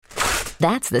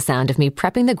That's the sound of me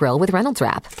prepping the grill with Reynolds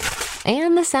Wrap.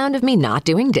 And the sound of me not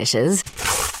doing dishes.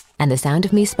 And the sound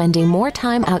of me spending more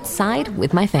time outside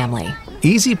with my family.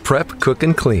 Easy prep, cook,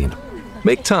 and clean.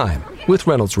 Make time with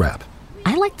Reynolds Wrap.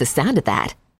 I like the sound of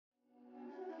that.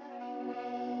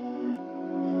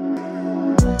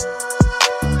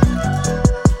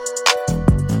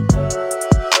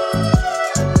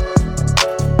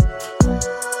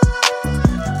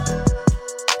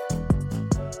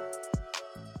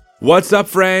 What's up,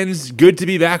 friends? Good to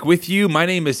be back with you. My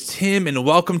name is Tim, and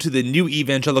welcome to the New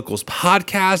Evangelicals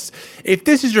podcast. If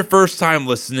this is your first time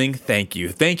listening, thank you.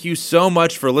 Thank you so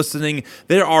much for listening.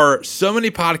 There are so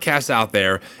many podcasts out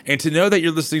there, and to know that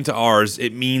you're listening to ours,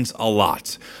 it means a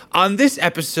lot. On this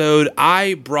episode,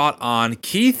 I brought on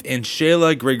Keith and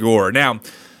Sheila Gregorie. Now,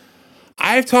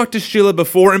 I've talked to Sheila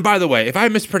before, and by the way, if I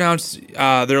mispronounce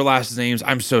their last names,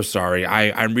 I'm so sorry.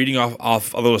 I'm reading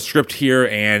off a little script here,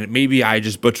 and maybe I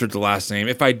just butchered the last name.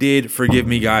 If I did, forgive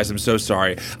me, guys. I'm so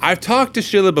sorry. I've talked to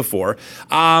Sheila before.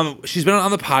 She's been on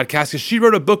the podcast because she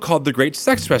wrote a book called The Great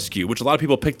Sex Rescue, which a lot of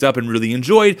people picked up and really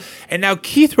enjoyed. And now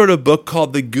Keith wrote a book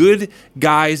called The Good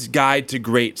Guy's Guide to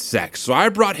Great Sex. So I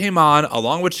brought him on,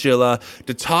 along with Sheila,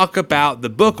 to talk about the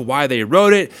book, why they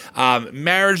wrote it,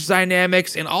 marriage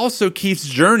dynamics, and also Keith's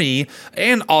journey,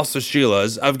 and also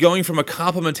Sheila's, of going from a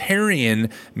complementarian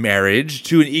marriage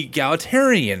to an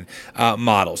egalitarian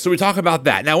model. So we talk about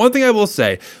that. Now, one thing I will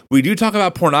say, we do talk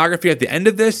about pornography at the end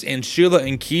of this, and Sheila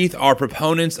and Keith are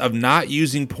proponents of not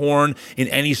using porn in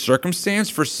any circumstance.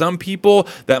 For some people,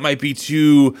 that might be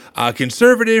too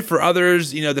conservative. For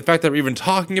others, the fact that we're even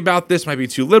talking about this might be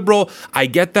too liberal. I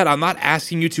get that. I'm not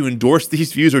asking you to endorse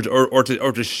these views or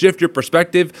to shift your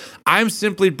perspective. I'm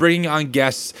simply bringing on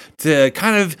guests to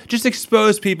kind of just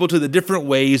expose people to the different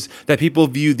ways that people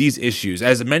view these issues.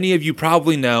 As many of you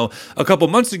probably know, a couple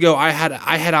months ago, I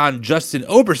had on Justin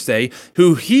Oberste,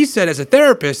 who he said as a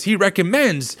therapist, he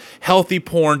recommends healthy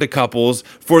porn to couples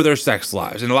for their sex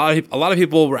lives. And a lot of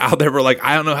people were out there were like,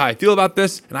 I don't know how I feel about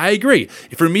this. And I agree.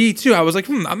 For me too, I was like,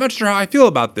 I'm not sure how I feel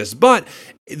about this. But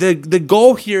the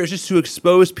goal here is just to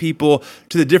expose people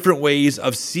to the different ways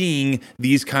of seeing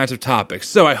these kinds of topics.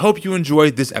 So I hope you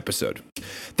enjoyed this episode.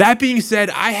 That being said,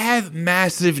 I have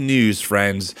massive news,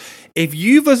 friends. If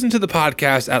you've listened to the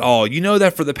podcast at all, you know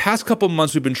that for the past couple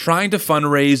months, we've been trying to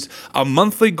fundraise a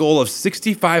monthly goal of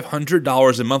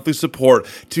 $6,500 in monthly support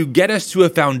to get us to a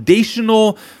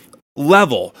foundational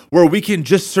level where we can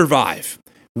just survive.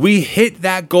 We hit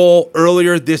that goal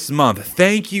earlier this month.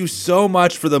 Thank you so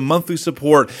much for the monthly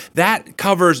support. That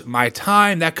covers my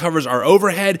time, that covers our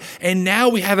overhead, and now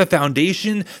we have a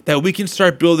foundation that we can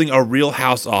start building a real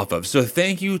house off of. So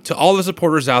thank you to all the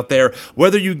supporters out there.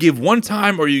 Whether you give one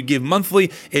time or you give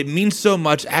monthly, it means so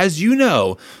much. As you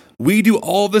know, we do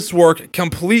all this work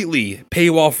completely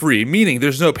paywall free, meaning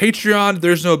there's no Patreon,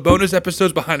 there's no bonus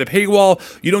episodes behind a paywall.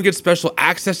 You don't get special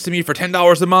access to me for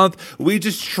 $10 a month. We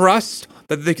just trust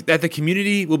that the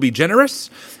community will be generous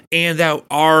and that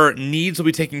our needs will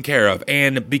be taken care of.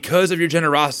 And because of your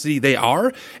generosity, they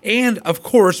are. And of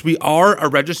course, we are a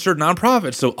registered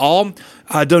nonprofit. So all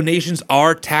donations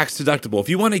are tax deductible. If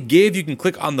you want to give, you can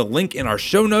click on the link in our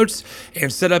show notes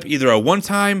and set up either a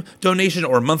one-time donation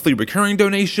or a monthly recurring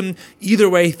donation. Either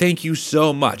way, thank you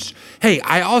so much. Hey,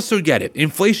 I also get it.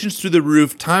 Inflation's through the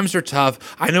roof. Times are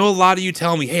tough. I know a lot of you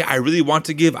tell me, hey, I really want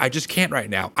to give. I just can't right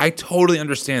now. I totally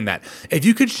understand that. If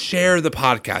you could share the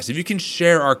podcast, if you can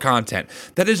share our content,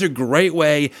 that is a great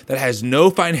way that has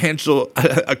no financial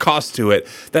cost to it,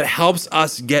 that helps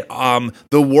us get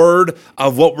the word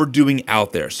of what we're doing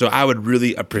out there. So I would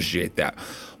really appreciate that.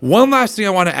 One last thing I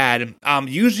want to add,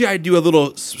 usually I do a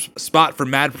little spot for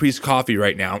Mad Priest Coffee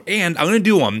right now, and I'm going to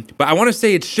do one, but I want to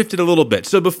say it's shifted a little bit.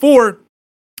 So before,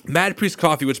 Mad Priest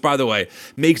Coffee, which, by the way,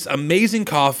 makes amazing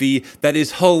coffee that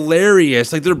is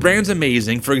hilarious. Like, their brand's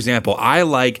amazing. For example, I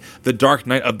like the Dark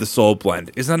Night of the Soul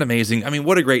blend. Isn't that amazing? I mean,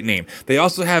 what a great name. They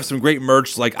also have some great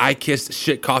merch like I Kissed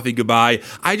Shit Coffee Goodbye.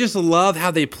 I just love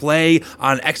how they play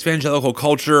on evangelical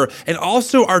culture and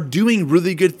also are doing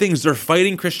really good things. They're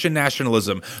fighting Christian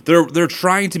nationalism. They're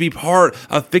trying to be part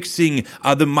of fixing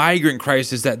the migrant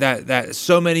crisis that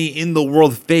so many in the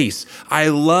world face. I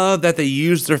love that they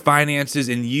use their finances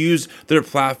and use their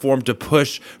platform to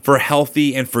push for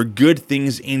healthy and for good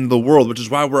things in the world, which is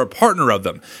why we're a partner of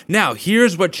them. Now,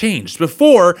 here's what changed.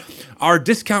 Before, our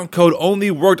discount code only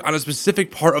worked on a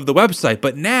specific part of the website,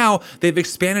 but now they've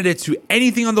expanded it to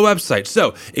anything on the website.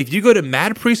 So if you go to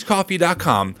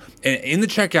madpriestcoffee.com and in the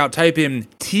checkout type in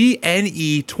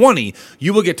TNE20,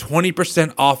 you will get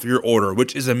 20% off your order,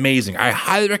 which is amazing. I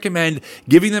highly recommend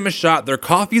giving them a shot. Their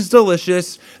coffee is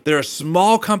delicious. They're a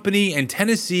small company in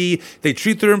Tennessee. They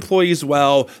treat their employees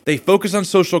well. They focus on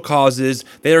social causes.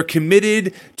 They are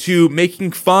committed to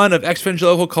making fun of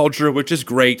evangelical culture, which is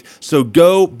great. So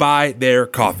go buy their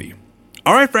coffee.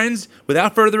 All right, friends,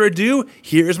 without further ado,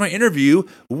 here is my interview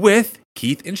with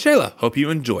Keith and Sheila. Hope you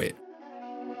enjoy it.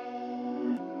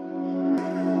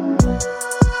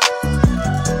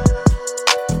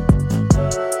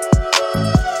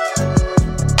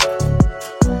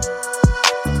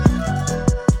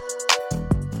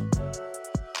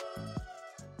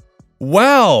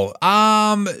 Well,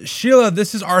 Sheila,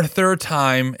 this is our third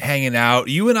time hanging out.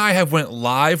 You and I have went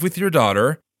live with your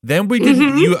daughter. Then we did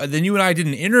you and I did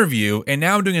an interview, and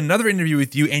now I'm doing another interview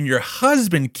with you and your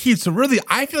husband, Keith. So really,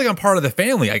 I feel like I'm part of the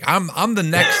family. Like I'm the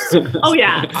next. Oh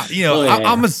yeah.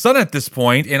 I'm a son at this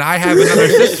point, and I have another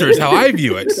sister. Is how I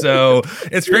view it. So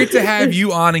it's great to have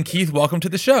you on, and Keith, welcome to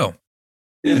the show.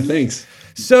 Yeah, thanks.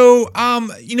 So,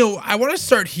 I want to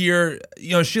start here.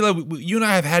 Sheila, you and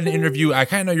I have had an interview. I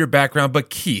kind of know your background, but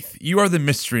Keith, you are the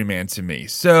mystery man to me.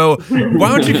 So why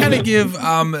don't you kind of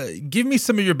give me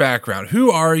some of your background?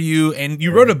 Who are you? And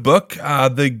you wrote a book,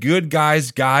 The Good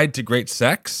Guy's Guide to Great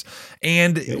Sex.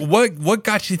 And what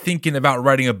got you thinking about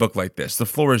writing a book like this? The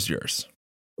floor is yours.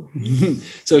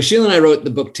 So Sheila and I wrote the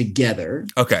book together.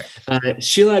 Okay.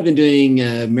 Sheila and I have been doing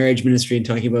marriage ministry and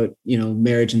talking about,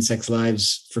 marriage and sex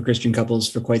lives for Christian couples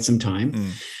for quite some time.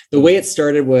 The way it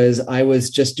started was I was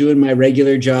just doing my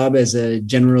regular job as a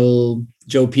general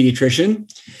Joe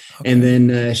pediatrician. Okay. And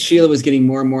then Sheila was getting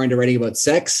more and more into writing about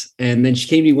sex. And then she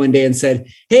came to me one day and said,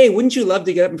 "Hey, wouldn't you love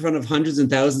to get up in front of hundreds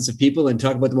and thousands of people and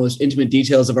talk about the most intimate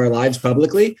details of our lives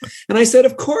publicly?" And I said,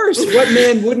 "Of course, what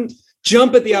man wouldn't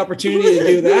jump at the opportunity to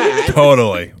do that?"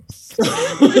 Totally.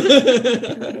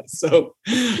 So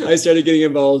I started getting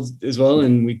involved as well,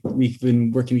 and we've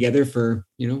been working together for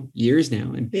years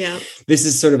now. And this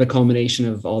is sort of a culmination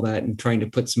of all that, and trying to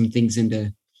put some things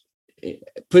into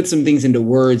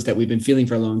words that we've been feeling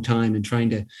for a long time, and trying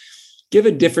to give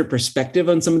a different perspective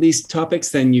on some of these topics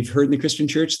than you've heard in the Christian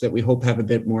church, that we hope have a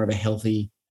bit more of a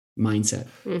healthy mindset.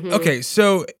 Mm-hmm. Okay,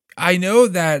 so I know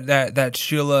that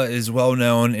Sheila is well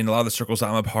known in a lot of the circles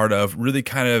I'm a part of, really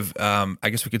kind of, I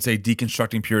guess we could say,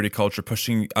 deconstructing purity culture,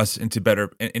 pushing us into better,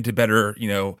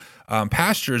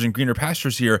 pastures and greener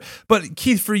pastures here. But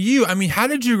Keith, for you, I mean, how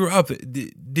did you grow up?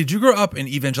 Did you grow up in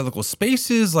evangelical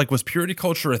spaces? Like, was purity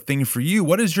culture a thing for you?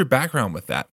 What is your background with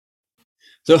that?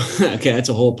 So, okay, that's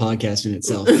a whole podcast in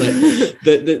itself.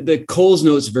 But the Coles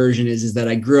Notes version is that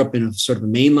I grew up in a sort of a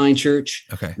mainline church.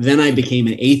 Okay. Then I became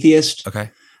an atheist.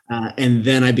 Okay. And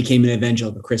then I became an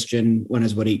evangelical Christian when I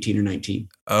was about 18 or 19.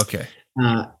 Okay.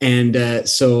 And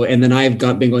then I've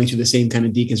been going through the same kind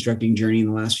of deconstructing journey in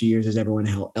the last few years as everyone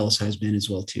else has been as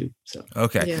well too. So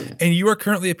okay. Yeah. And you are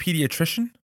currently a pediatrician?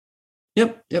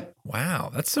 Yep.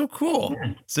 Wow, that's so cool.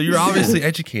 Yeah. So you're obviously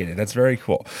educated. That's very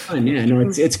cool. Yeah, no,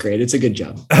 it's great. It's a good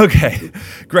job. Okay,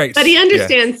 great. But he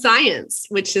understands science,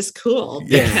 which is cool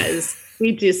because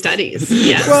we do studies.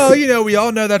 Yes. Well, we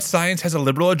all know that science has a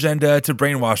liberal agenda to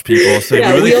brainwash people, so you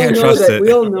really can't trust it.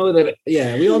 We all know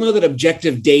that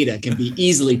objective data can be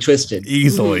easily twisted.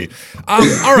 Easily.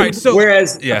 All right. So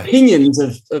whereas opinions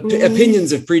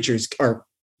of preachers are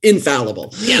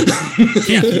infallible. Yeah.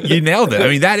 You nailed it. I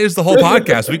mean, that is the whole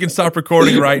podcast. We can stop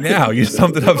recording right now. You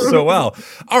summed it up so well.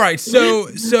 All right. So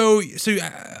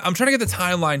I'm trying to get the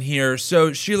timeline here.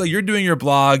 So Sheila, you're doing your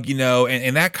blog,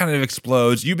 and that kind of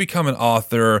explodes. You become an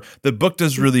author. The book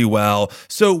does really well.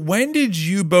 So when did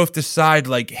you both decide,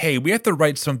 like, hey, we have to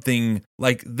write something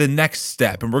like the next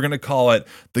step, and we're going to call it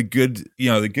the good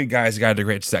guy's guide to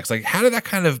great sex? Like, how did that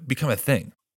kind of become a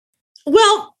thing?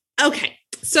 Well, okay.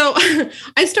 So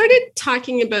I started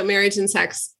talking about marriage and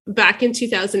sex back in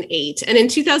 2008. And in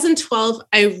 2012,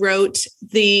 I wrote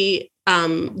the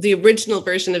original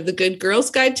version of The Good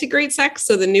Girl's Guide to Great Sex.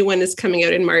 So the new one is coming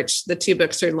out in March. The two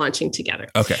books are launching together.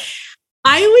 Okay.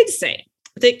 I would say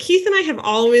that Keith and I have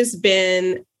always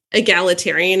been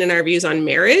egalitarian in our views on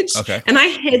marriage. Okay. And I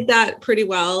hid that pretty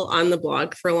well on the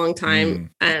blog for a long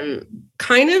time,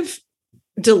 kind of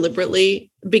deliberately,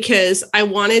 because I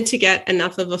wanted to get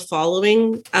enough of a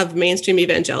following of mainstream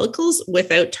evangelicals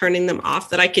without turning them off,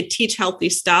 that I could teach healthy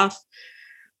stuff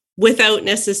without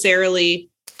necessarily,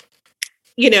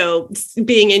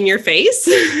 being in your face.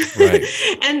 Right.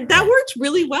 And that worked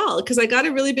really well because I got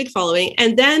a really big following.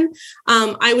 And then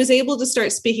I was able to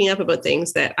start speaking up about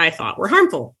things that I thought were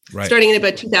harmful, starting in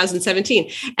about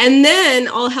 2017. And then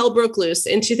all hell broke loose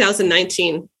in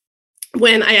 2019.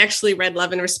 When I actually read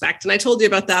Love and Respect. And I told you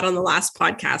about that on the last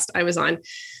podcast I was on.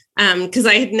 because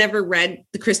I had never read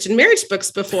the Christian marriage books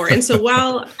before. And so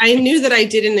while I knew that I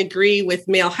didn't agree with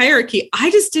male hierarchy, I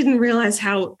just didn't realize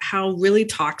how really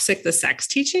toxic the sex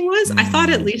teaching was. I thought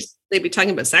at least they'd be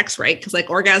talking about sex, right? Because like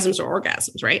orgasms are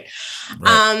orgasms, right?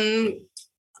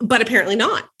 But apparently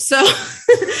not. So,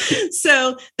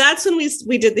 so that's when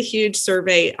we did the huge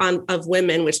survey of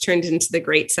women, which turned into the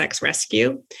Great Sex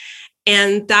Rescue.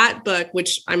 And that book,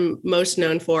 which I'm most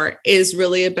known for, is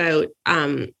really about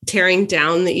tearing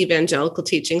down the evangelical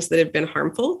teachings that have been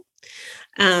harmful,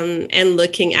 and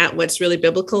looking at what's really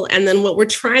biblical. And then what we're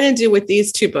trying to do with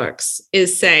these two books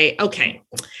is say, okay,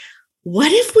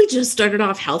 what if we just started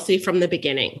off healthy from the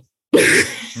beginning?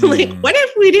 Like, what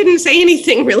if we didn't say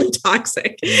anything really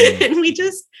toxic and we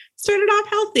just started off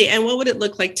healthy? And what would it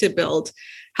look like to build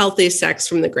healthy sex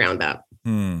from the ground up?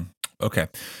 Okay.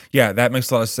 Yeah, that makes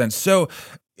a lot of sense. So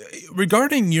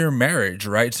regarding your marriage,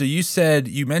 right? So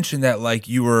you mentioned that like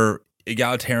you were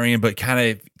egalitarian, but kind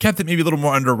of kept it maybe a little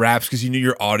more under wraps because you knew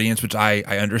your audience, which I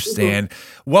understand.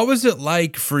 What was it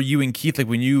like for you and Keith? Like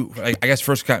when you, I guess,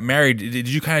 first got married, did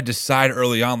you kind of decide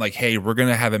early on, like, hey, we're going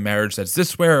to have a marriage that's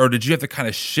this way? Or did you have to kind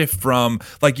of shift from,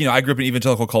 like, I grew up in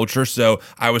evangelical culture, so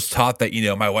I was taught that,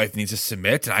 my wife needs to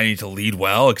submit and I need to lead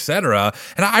well, etc.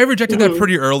 And I rejected that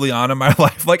pretty early on in my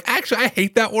life. Like, actually, I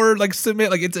hate that word, like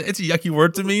submit. Like it's a yucky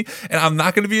word to me, and I'm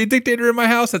not going to be a dictator in my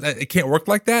house. It can't work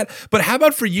like that. But how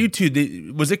about for you two?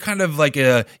 Was it kind of like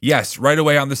a yes right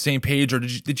away on the same page, or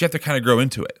did you have to kind of grow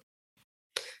into it?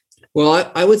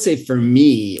 Well, I would say for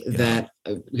me that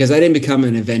because I didn't become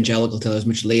an evangelical till I was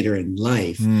much later in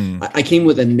life, I came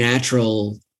with a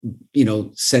natural,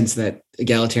 sense that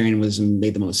egalitarianism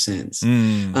made the most sense.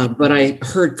 But I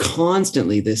heard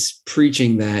constantly this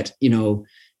preaching that,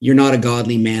 you're not a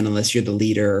godly man unless you're the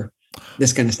leader,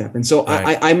 this kind of stuff. And so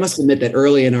right. I must admit that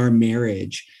early in our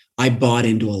marriage, I bought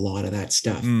into a lot of that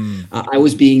stuff. I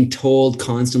was being told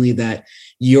constantly that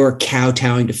you're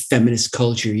kowtowing to feminist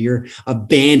culture. You're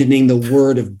abandoning the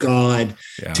word of God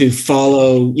to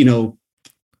follow,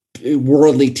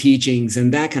 worldly teachings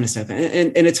and that kind of stuff.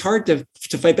 And it's hard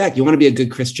to fight back. You want to be a good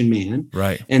Christian man.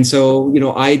 Right. And so,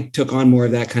 I took on more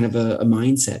of that kind of a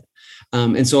mindset.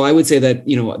 And so I would say that,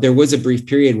 there was a brief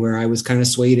period where I was kind of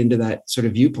swayed into that sort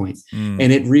of viewpoint, and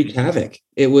it wreaked havoc.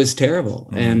 It was terrible.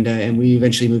 And we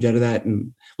eventually moved out of that.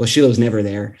 And well, Sheila was never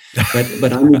there,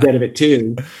 but I moved out of it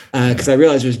too, because I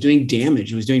realized it was doing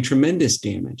damage. It was doing tremendous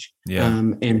damage. Yeah.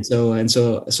 And so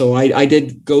I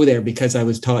did go there because I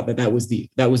was taught that was the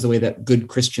way that good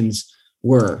Christians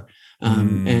were.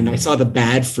 And I saw the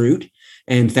bad fruit.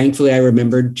 And thankfully, I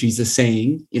remembered Jesus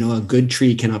saying, a good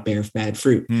tree cannot bear bad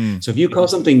fruit. So if you call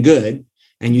something good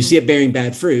and you see it bearing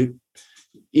bad fruit,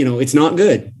 it's not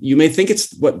good. You may think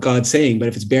it's what God's saying, but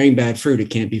if it's bearing bad fruit, it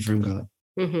can't be from God.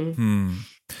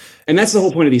 And that's the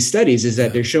whole point of these studies, is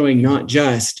that they're showing not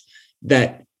just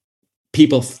that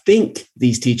people think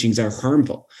these teachings are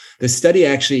harmful. The study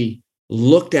actually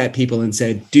looked at people and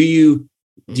said, do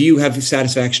you have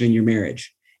satisfaction in your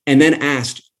marriage? And then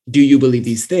asked, do you believe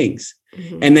these things?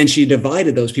 And then she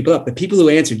divided those people up. The people who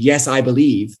answered, yes, I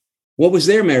believe, what was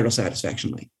their marital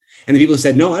satisfaction like? And the people who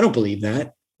said, no, I don't believe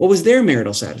that, what was their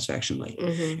marital satisfaction like?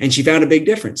 And she found a big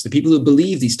difference. The people who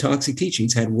believed these toxic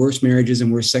teachings had worse marriages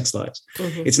and worse sex lives.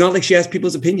 It's not like she asked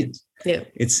people's opinions.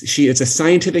 It's a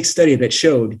scientific study that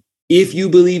showed if you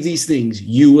believe these things,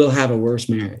 you will have a worse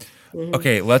marriage.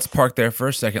 Okay, let's park there for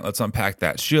a second. Let's unpack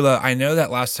that. Sheila, I know that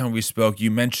last time we spoke,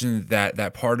 you mentioned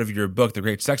that part of your book, The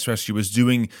Great Sex Rescue, was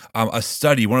doing a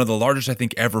study, one of the largest, I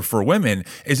think, ever for women.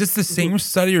 Is this the same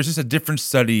study, or is this a different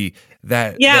study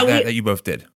that you both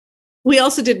did? We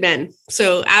also did men.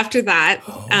 So after that,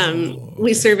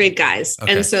 we surveyed guys.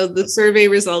 Okay. And so the survey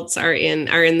results are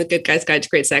in the Good Guys Guide to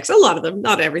Great Sex. A lot of them,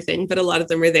 not everything, but a lot of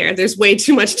them are there. There's way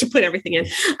too much to put everything in.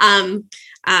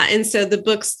 And so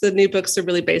the new books are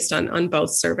really based on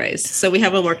both surveys. So we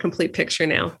have a more complete picture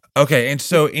now. Okay. And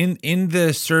so in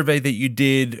the survey that you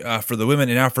did for the women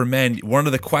and now for men, one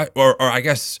of the or I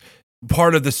guess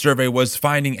part of the survey was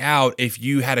finding out if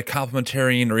you had a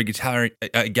complementarian or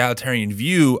egalitarian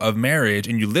view of marriage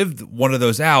and you lived one of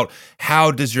those out,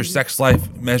 how does your sex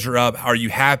life measure up? Are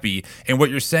you happy? And what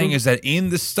you're saying is that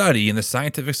in the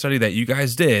scientific study that you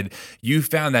guys did, you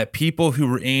found that people who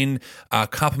were in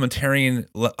complementarian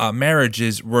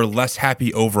marriages were less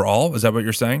happy overall. Is that what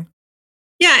you're saying?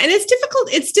 Yeah, and it's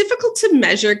difficult. It's difficult to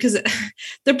measure because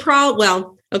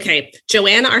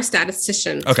Joanna, our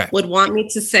statistician, would want me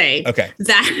to say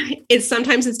that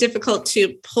sometimes it's difficult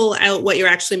to pull out what you're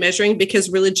actually measuring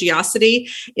because religiosity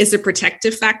is a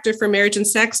protective factor for marriage and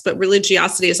sex, but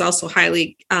religiosity is also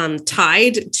highly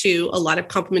tied to a lot of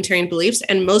complementarian beliefs.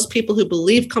 And most people who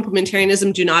believe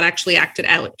complementarianism do not actually act it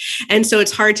out. And so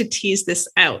it's hard to tease this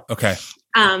out. Okay.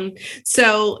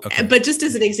 But just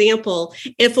as an example,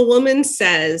 if a woman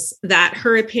says that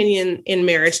her opinion in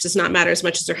marriage does not matter as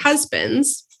much as her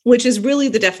husband's, which is really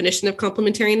the definition of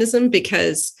complementarianism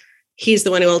because he's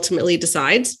the one who ultimately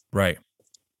decides. Right.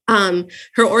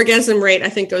 Her orgasm rate, I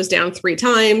think, goes down 3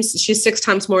 times. She's 6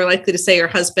 times more likely to say her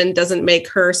husband doesn't make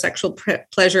her sexual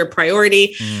pleasure a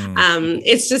priority.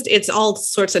 It's all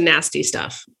sorts of nasty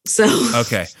stuff. So,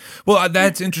 okay. Well,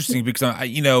 that's interesting because,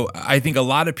 I think a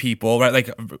lot of people, right? Like,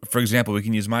 for example, we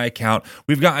can use my account.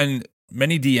 We've gotten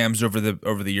many DMs over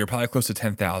the year, probably close to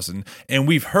 10,000. And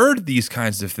we've heard these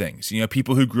kinds of things,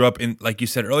 people who grew up in, like you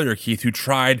said earlier, Keith, who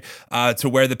tried to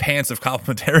wear the pants of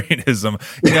complementarianism,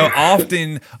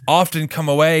 often come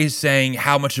away saying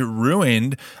how much it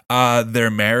ruined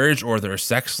their marriage or their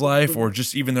sex life or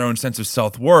just even their own sense of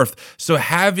self-worth. So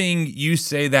having you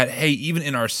say that, hey, even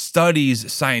in our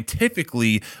studies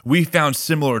scientifically, we found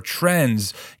similar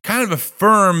trends kind of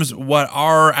affirms what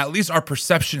at least our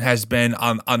perception has been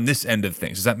on this end of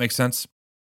things. Does that make sense?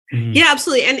 Yeah,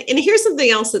 absolutely. And here's something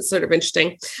else that's sort of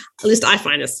interesting. At least I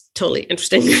find this totally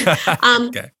interesting.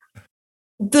 Okay.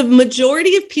 The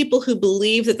majority of people who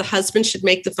believe that the husband should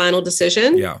make the final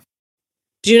decision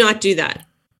do not do that.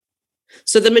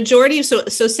 So the majority, so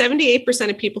 78%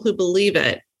 of people who believe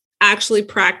it actually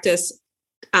practice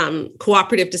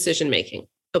cooperative decision-making.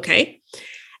 Okay.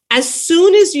 As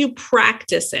soon as you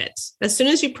practice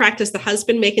the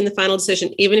husband making the final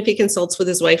decision, even if he consults with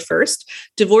his wife first,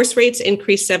 divorce rates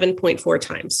increase 7.4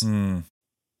 times.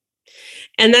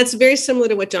 And that's very similar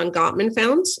to what John Gottman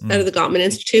found out of the Gottman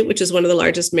Institute, which is one of the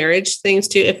largest marriage things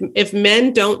too. If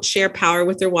men don't share power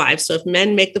with their wives, so if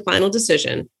men make the final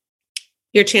decision,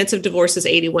 your chance of divorce is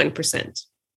 81%.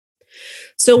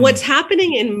 So what's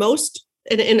happening in most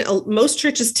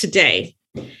churches today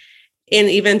in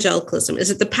evangelicalism is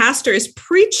that the pastor is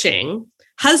preaching,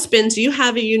 husbands, you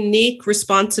have a unique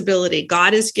responsibility.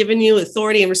 God has given you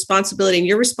authority and responsibility, and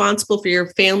you're responsible for your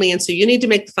family. And so you need to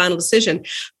make the final decision.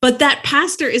 But that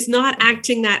pastor is not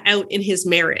acting that out in his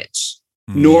marriage.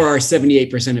 Nor are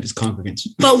 78% of his congregants.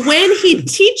 But when he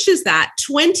teaches that,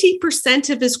 20%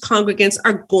 of his congregants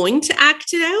are going to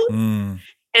act it out.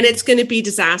 And it's going to be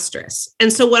disastrous.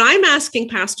 And so what I'm asking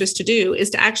pastors to do is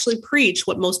to actually preach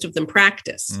what most of them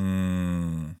practice.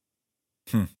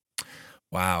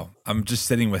 Wow. I'm just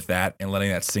sitting with that and letting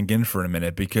that sink in for a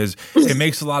minute because it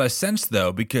makes a lot of sense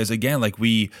though, because again, like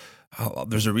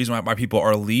there's a reason why people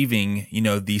are leaving,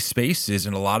 these spaces,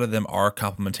 and a lot of them are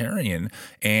complementarian.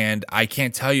 And I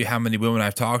can't tell you how many women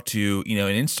I've talked to,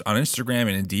 on Instagram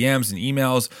and in DMs and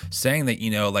emails saying that,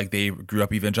 like they grew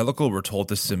up evangelical, were told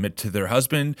to submit to their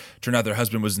husband, turned out their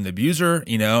husband was an abuser,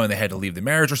 and they had to leave the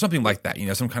marriage or something like that,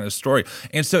 some kind of story.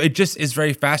 And so it just is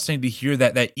very fascinating to hear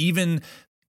that even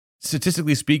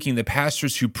statistically speaking, the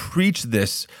pastors who preach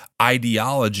this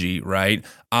ideology, right,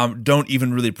 don't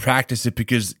even really practice it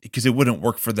because it wouldn't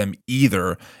work for them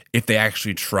either if they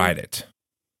actually tried it.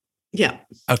 Yeah.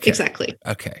 Okay. Exactly.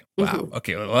 Okay. Wow.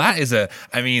 Okay. Well, that is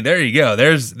there you go.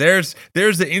 There's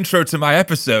the intro to my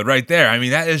episode right there. I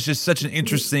mean, that is just such an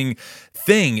interesting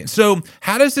thing. So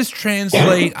how does this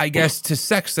translate, I guess, to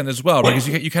sex then as well? Because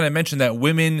you kind of mentioned that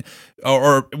women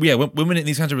women in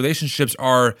these kinds of relationships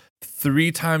are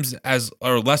 3 times as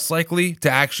or less likely to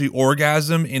actually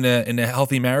orgasm in a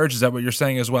healthy marriage. Is that what you're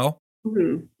saying as well?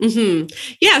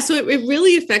 Yeah, so it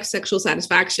really affects sexual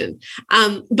satisfaction.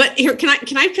 But here, can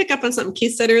I pick up on something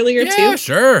Keith said earlier too? Yeah,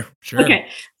 sure. Okay,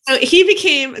 so he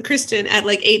became a Christian at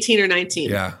like 18 or 19.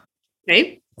 Yeah.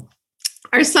 Okay.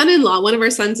 Our son-in-law, one of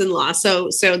our sons-in-law, so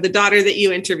the daughter that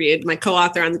you interviewed, my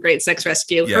co-author on The Great Sex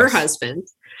Rescue, her husband,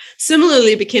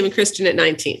 similarly became a Christian at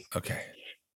 19. Okay.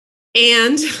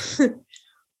 And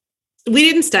we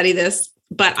didn't study this,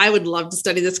 but I would love to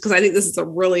study this because I think this is a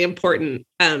really important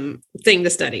thing to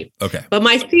study. Okay. But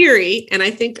my theory, and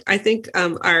I think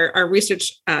our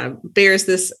research bears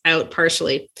this out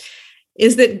partially,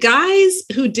 is that guys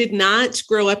who did not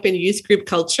grow up in youth group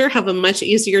culture have a much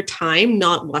easier time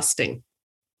not lusting.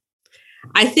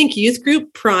 I think youth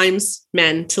group primes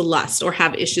men to lust or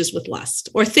have issues with lust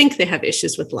or think they have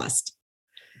issues with lust.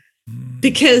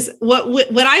 Because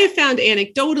what I have found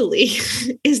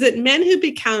anecdotally is that men who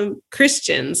become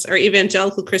Christians or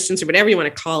evangelical Christians or whatever you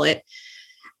want to call it,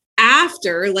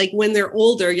 after, like when they're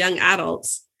older, young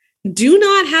adults, do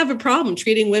not have a problem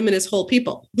treating women as whole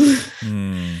people.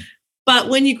 But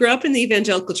when you grow up in the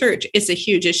evangelical church, it's a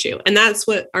huge issue. And that's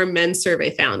what our men's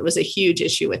survey found was a huge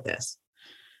issue with this.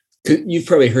 You've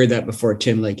probably heard that before,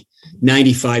 Tim, like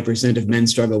 95% of men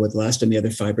struggle with lust and the other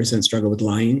 5% struggle with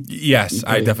lying. Yes,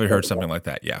 I definitely heard something like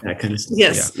that. Yeah. That kind of stuff.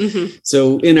 Yes. Yeah. Mm-hmm.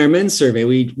 So in our men's survey,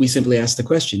 we simply asked the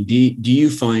question, do you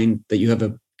find that you have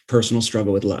a personal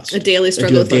struggle with lust? A daily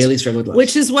struggle with lust.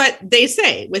 Which is what they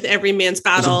say with Every Man's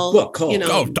Battle. There's a book called, you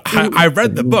know. I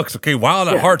read the books. Okay. Wild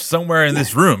at Heart somewhere in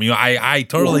this room. I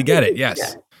totally get it. Yes.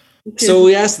 Yeah. So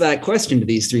we asked that question to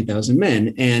these 3,000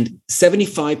 men, and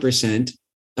 75%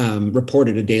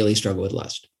 reported a daily struggle with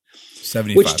lust.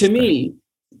 75%. Which to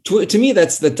me,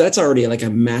 that's already like a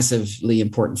massively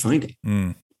important finding.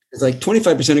 It's like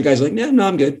 25% of guys are like, no,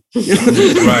 I'm good.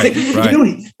 Right.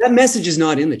 That message is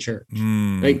not in the church.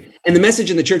 Right. And the message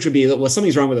in the church would be, well,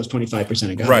 something's wrong with those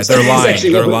 25% of guys. Right. They're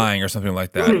lying. They're lying or something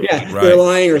like that. Yeah. Right. They're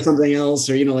lying or something else,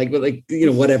 or,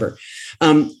 whatever.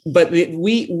 But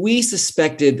we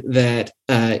suspected that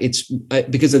it's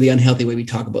because of the unhealthy way we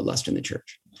talk about lust in the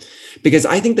church. Because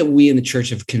I think that we in the church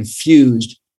have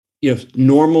confused,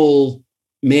 normal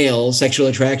male sexual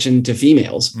attraction to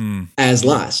females as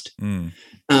lust.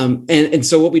 And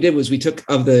so what we did was we took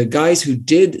of the guys who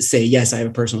did say, yes, I have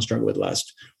a personal struggle with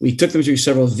lust. We took them through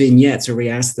several vignettes where we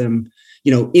asked them,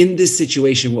 in this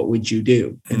situation, what would you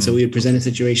do? And so we would present a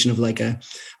situation of like a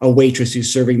waitress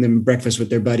who's serving them breakfast with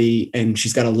their buddy, and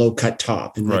she's got a low cut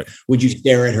top. And like, would you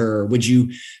stare at her? Would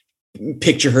you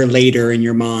picture her later in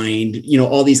your mind?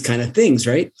 All these kind of things,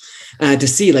 right? To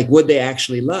see like, would they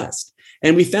actually lust?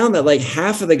 And we found that like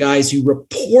half of the guys who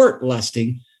report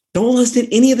lusting don't lust in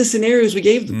any of the scenarios we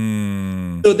gave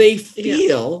them. So they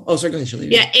feel, go ahead, Sheila.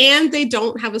 Yeah. And they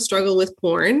don't have a struggle with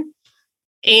porn,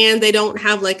 and they don't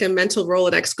have like a mental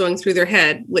Rolodex going through their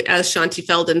head, as Shanti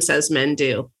Feldon says men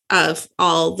do, of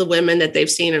all the women that they've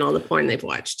seen and all the porn they've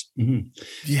watched.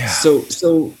 Yeah. So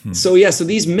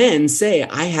these men say,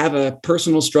 I have a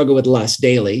personal struggle with lust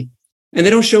daily, and they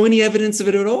don't show any evidence of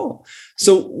it at all.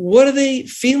 So what are they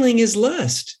feeling is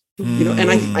lust? And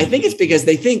I think it's because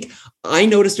they think, I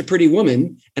noticed a pretty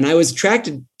woman and I was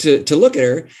attracted to look at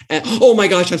her, and oh my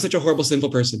gosh, I'm such a horrible,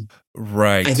 sinful person.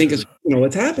 Right. I think it's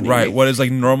what's happening. Right. What is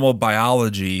like normal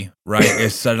biology, right,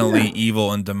 is suddenly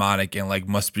evil and demonic and like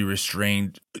must be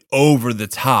restrained over the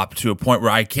top to a point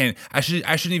where I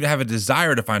shouldn't even have a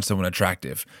desire to find someone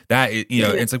attractive. That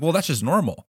it's like, well, that's just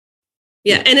normal.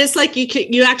 Yeah. And it's like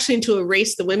you actually need to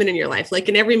erase the women in your life. Like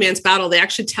in Every Man's Battle, they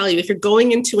actually tell you if you're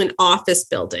going into an office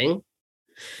building,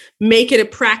 make it a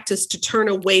practice to turn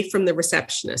away from the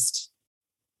receptionist.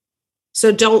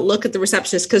 So don't look at the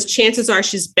receptionist, because chances are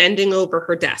she's bending over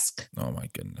her desk. Oh my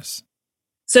goodness.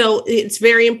 So it's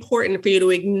very important for you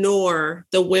to ignore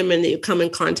the women that you come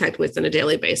in contact with on a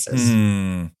daily basis.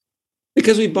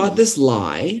 Because we bought this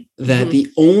lie that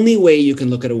the only way you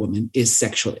can look at a woman is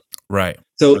sexually. Right.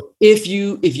 So if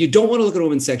you don't want to look at a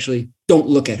woman sexually, don't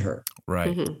look at her.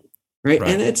 Right. Right.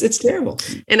 And it's terrible.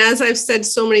 And as I've said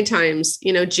so many times,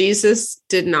 Jesus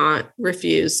did not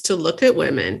refuse to look at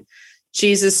women.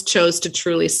 Jesus chose to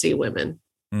truly see women.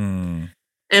 And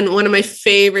one of my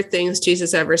favorite things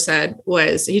Jesus ever said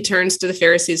was he turns to the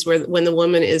Pharisees when the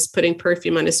woman is putting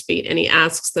perfume on his feet, and he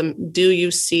asks them, do you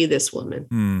see this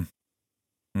woman?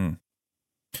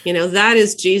 That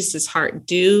is Jesus' heart.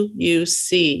 Do you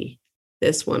see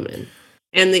this woman?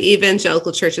 And the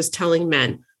evangelical church is telling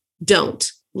men,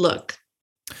 don't look.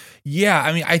 Yeah,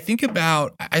 I mean, I think we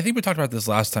talked about this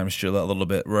last time, Sheila, a little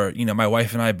bit, where, my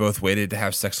wife and I both waited to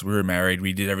have sex when we were married.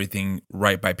 We did everything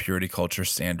right by purity culture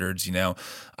standards,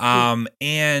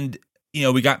 and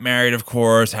we got married, of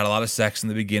course, had a lot of sex in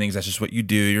the beginnings. That's just what you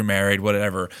do. You're married,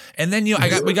 whatever. And then,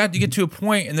 we got to get to a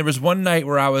point, and there was one night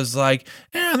where I was like,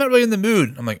 I'm not really in the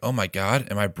mood. I'm like, oh my God,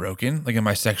 am I broken? Like, am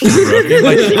I sexually broken?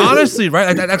 Like, honestly,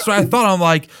 right? That's what I thought. I'm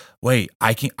like, wait,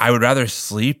 I would rather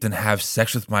sleep than have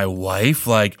sex with my wife.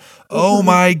 Like, oh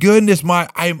my goodness,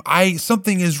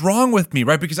 something is wrong with me,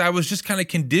 right? Because I was just kind of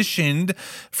conditioned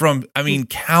from,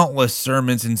 countless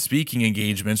sermons and speaking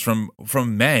engagements from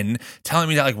men telling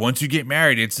me that, like, once you get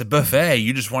married, it's a buffet.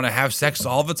 You just want to have sex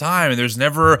all the time, and there's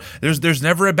never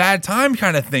a bad time,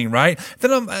 kind of thing, right?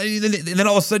 Then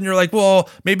all of a sudden you're like, well,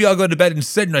 maybe I'll go to bed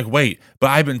instead. And you're like, wait,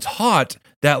 but I've been taught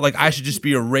that like I should just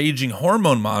be a raging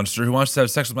hormone monster who wants to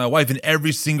have sex with my wife in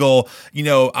every single,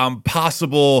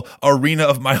 possible arena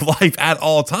of my life at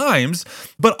all times.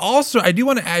 But also I do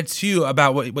want to add too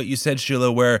about what you said,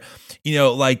 Sheila, where,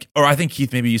 or I think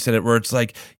Keith, maybe you said it, where it's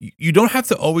like, you don't have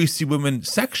to always see women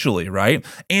sexually, right?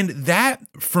 And that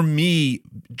for me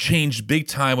changed big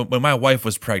time when my wife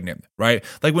was pregnant, right?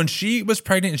 Like when she was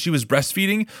pregnant and she was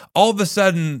breastfeeding, all of a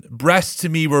sudden breasts to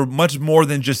me were much more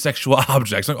than just sexual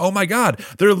objects. Like, oh my God,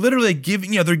 they're literally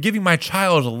they're giving my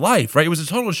child life, right? It was a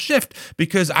total shift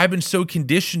because I've been so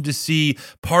conditioned to see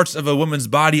parts of a woman's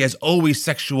body as always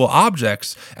sexual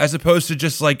objects, as opposed to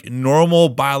just like normal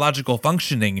biological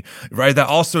functioning, right? That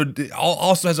also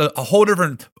has a whole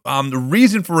different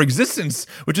reason for existence,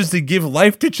 which is to give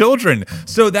life to children.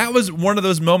 So that was one of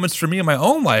those moments for me in my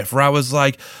own life where I was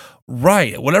like,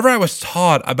 right, whatever I was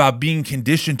taught about being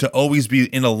conditioned to always be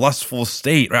in a lustful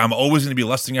state, right? I'm always going to be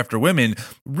lusting after women,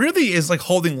 really is like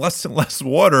holding less and less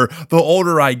water the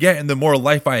older I get and the more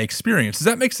life I experience. Does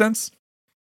that make sense?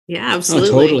 Yeah, absolutely.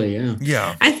 Oh, totally. Yeah.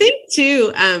 Yeah. I think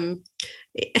too,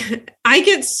 I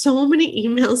get so many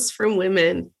emails from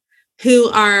women who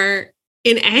are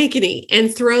in agony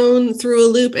and thrown through a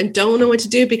loop and don't know what to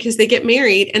do because they get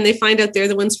married and they find out they're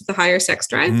the ones with the higher sex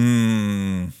drive.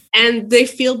 And they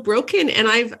feel broken. And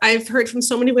I've heard from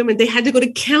so many women, they had to go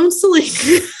to counseling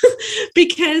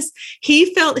because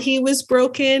he felt he was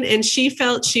broken and she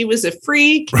felt she was a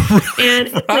freak.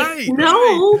 And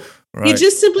no, you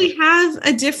just simply have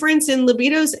a difference in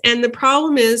libidos. And the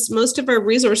problem is most of our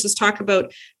resources talk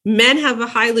about men have a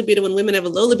high libido and women have a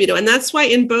low libido. And that's why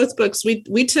in both books,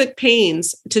 we took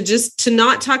pains to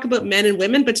not talk about men and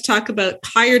women, but to talk about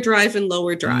higher drive and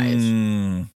lower drive.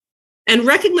 And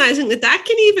recognizing that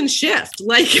can even shift,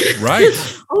 like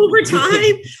over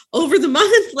time, over the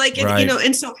month,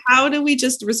 and so how do we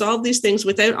just resolve these things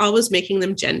without always making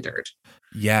them gendered?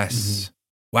 Yes. Mm-hmm.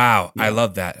 Wow. Yeah. I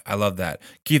love that.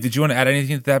 Keith, did you want to add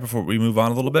anything to that before we move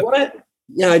on a little bit?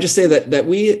 I just say that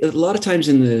we, a lot of times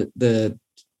in the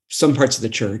some parts of the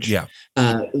church,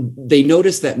 they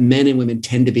notice that men and women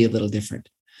tend to be a little different.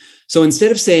 So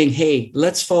instead of saying, hey,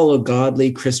 let's follow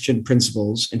godly Christian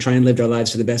principles and try and live our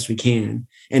lives to the best we can,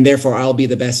 and therefore I'll be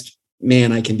the best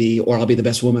man I can be, or I'll be the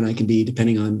best woman I can be,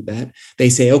 depending on that, they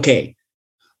say, okay,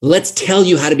 let's tell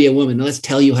you how to be a woman. Let's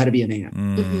tell you how to be a man.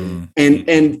 Mm-hmm.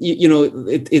 And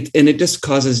it just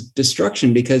causes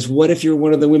destruction, because what if you're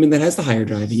one of the women that has the higher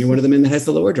drive and you're one of the men that has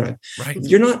the lower drive? Right.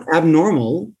 You're not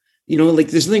abnormal.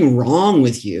 There's nothing wrong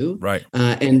with you. Right.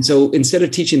 And so instead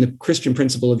of teaching the Christian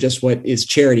principle of just what is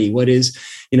charity, what is,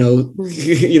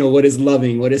 what is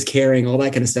loving, what is caring, all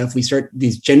that kind of stuff, we start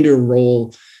these gender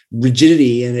role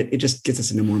rigidity, and it just gets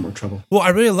us into more and more trouble. Well, I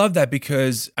really love that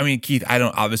because, I mean, Keith, I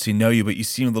don't obviously know you, but you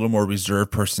seem a little more reserved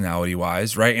personality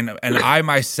wise, right? And I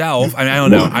myself, I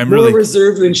don't know, I'm really more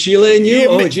reserved than Sheila and you.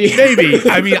 Oh, gee, maybe.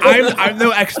 I mean, I'm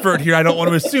no expert here. I don't want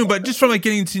to assume, but just from like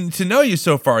getting to know you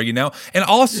so far, and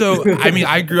also, I mean,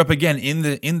 I grew up again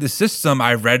in the system.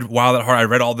 I read Wild at Heart. I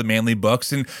read all the manly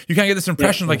books, and you kind of get this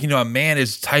impression a man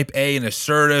is type A and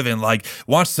assertive and like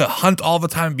wants to hunt all the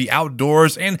time and be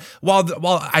outdoors. And while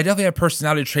I definitely have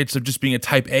personality traits of just being a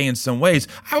type A in some ways,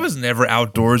 I was never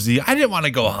outdoorsy. I didn't want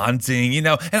to go hunting,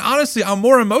 and honestly, I'm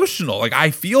more emotional. Like I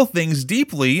feel things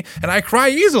deeply and I cry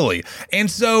easily.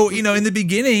 And so, in the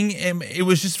beginning, it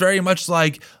was just very much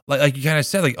like you kind of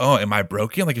said, like, oh, am I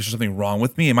broken? Like, is there something wrong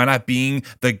with me? Am I not being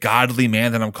the godly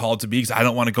man that I'm called to be? Because I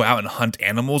don't want to go out and hunt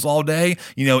animals all day,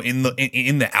 in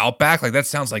the outback. Like that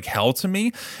sounds like hell to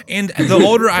me. And the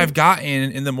older I've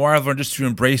gotten and the more I've learned just to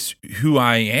embrace who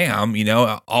I am,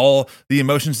 all the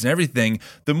emotions and everything,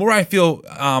 the more I feel,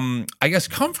 I guess,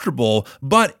 comfortable.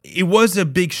 But it was a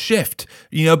big shift,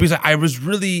 because I was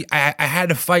really, I had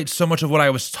to fight so much of what I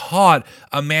was taught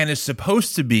a man is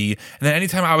supposed to be. And then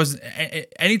anytime I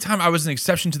was an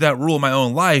exception to that rule in my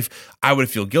own life, I would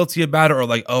feel guilty about it, or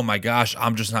like, oh my gosh,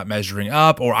 I'm just not measuring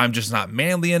up, or I'm just not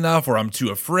manly enough, or I'm too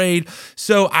afraid.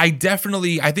 So I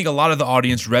think a lot of the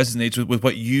audience resonates with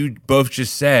what you both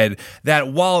just said,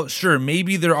 that while sure,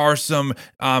 maybe there are some,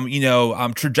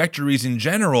 trajectories in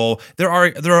general, there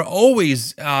are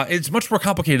always, it's much more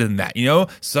complicated than that.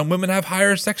 Some women have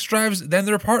higher sex drives than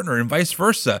their partner and vice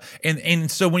versa. And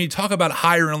so when you talk about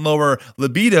higher and lower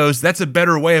libidos, that's a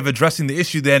better way of addressing the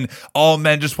issue than all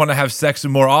men just want to have sex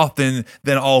more often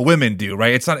than all women do,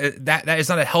 right? It's not that is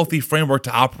not a healthy framework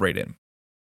to operate in.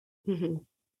 Mm-hmm.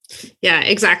 Yeah,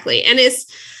 exactly. And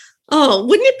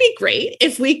wouldn't it be great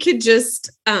if we could just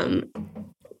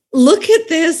look at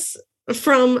this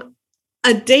from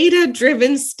a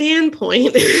data-driven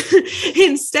standpoint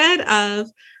instead of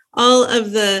all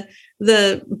of the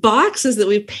the boxes that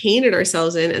we've painted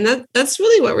ourselves in. And that's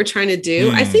really what we're trying to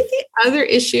do. I think the other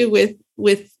issue with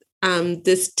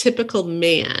this typical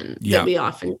man that we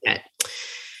often get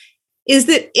is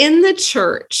that in the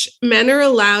church, men are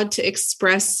allowed to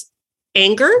express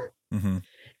anger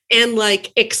and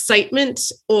like excitement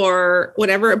or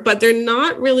whatever, but they're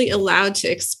not really allowed to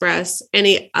express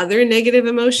any other negative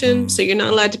emotion. So you're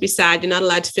not allowed to be sad. You're not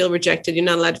allowed to feel rejected. You're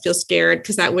not allowed to feel scared,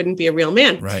 because that wouldn't be a real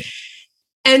man. Right.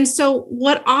 And so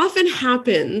what often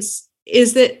happens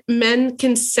is that men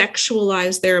can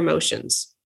sexualize their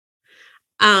emotions.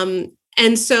 And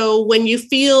so when you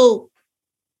feel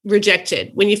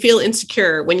rejected, when you feel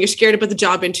insecure, when you're scared about the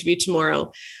job interview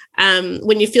tomorrow,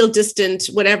 when you feel distant,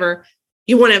 whatever,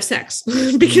 you want to have sex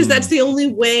because that's the only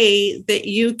way that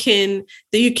you can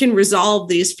resolve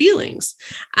these feelings.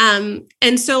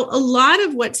 And so a lot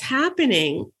of what's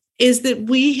happening is that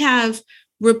we have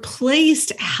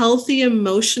replaced healthy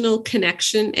emotional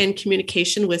connection and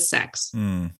communication with sex.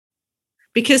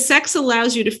 Because sex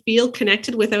allows you to feel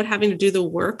connected without having to do the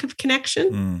work of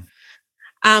connection.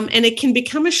 And it can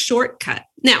become a shortcut.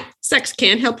 Now, sex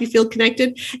can help you feel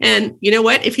connected. And you know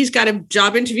what? If he's got a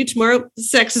job interview tomorrow,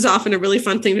 sex is often a really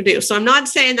fun thing to do. So I'm not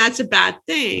saying that's a bad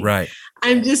thing. Right.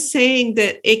 I'm just saying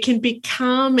that it can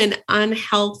become an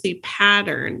unhealthy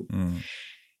pattern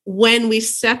when we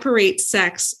separate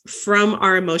sex from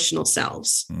our emotional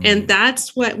selves. And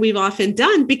that's what we've often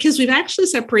done, because we've actually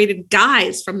separated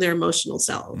guys from their emotional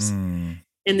selves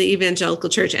in the evangelical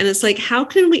church. And it's like, how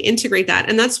can we integrate that?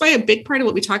 And that's why a big part of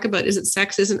what we talk about is that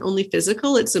sex isn't only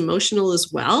physical, it's emotional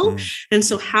as well. And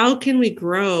so how can we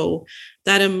grow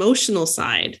that emotional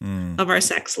side of our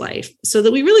sex life so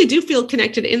that we really do feel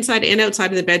connected inside and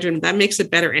outside of the bedroom? That makes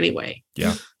it better anyway.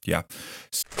 Yeah.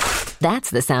 That's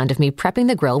the sound of me prepping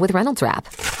the grill with Reynolds Wrap.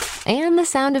 And the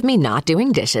sound of me not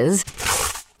doing dishes.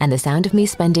 And the sound of me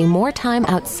spending more time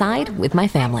outside with my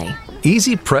family.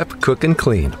 Easy prep, cook, and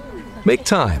clean. Make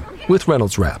time with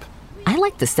Reynolds Wrap. I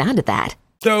like the sound of that.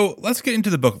 So let's get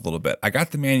into the book a little bit. I got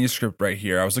the manuscript right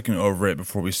here. I was looking over it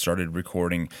before we started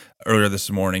recording earlier this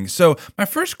morning. So my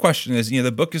first question is,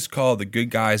 the book is called The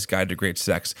Good Guy's Guide to Great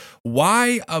Sex.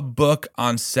 Why a book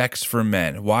on sex for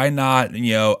men? Why not,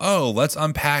 let's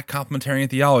unpack complementarian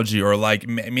theology, or like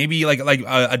maybe like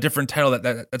a different title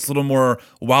that's a little more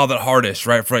wild at heartish,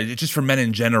 right? For just for men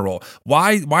in general.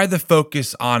 Why the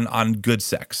focus on good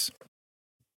sex?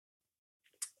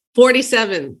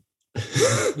 47.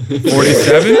 47?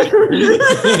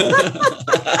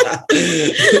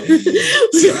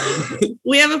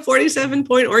 We have a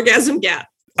 47-point orgasm gap.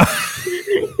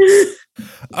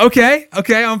 Okay,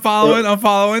 I'm following.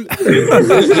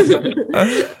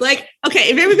 Like, okay,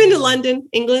 have you ever been to London,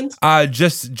 England?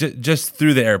 Just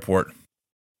through the airport.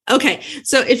 Okay,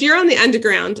 so if you're on the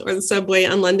underground or the subway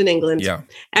on London, England,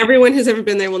 everyone who's ever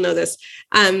been there will know this.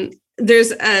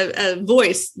 There's a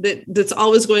voice that's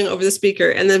always going over the speaker,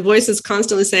 and the voice is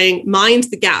constantly saying, mind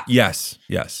the gap. Yes.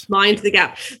 Mind the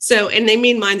gap. So, and they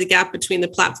mean mind the gap between the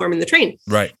platform and the train.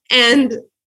 Right. And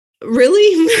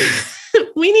really,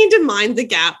 we need to mind the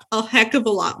gap a heck of a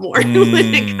lot more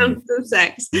when it comes to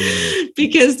sex,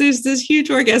 because there's this huge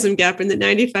orgasm gap, and that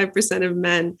 95% of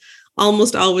men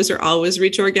almost always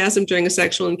reach orgasm during a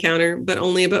sexual encounter, but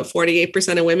only about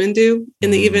 48% of women do in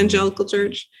the evangelical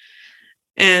church.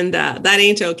 And that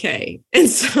ain't okay. And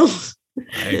so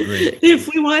I agree. if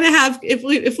we want to have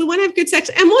good sex,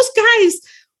 and most guys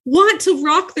want to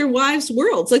rock their wives'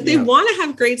 worlds, like they want to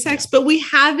have great sex, but we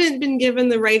haven't been given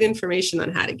the right information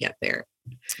on how to get there.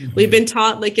 We've been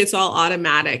taught like it's all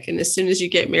automatic, and as soon as you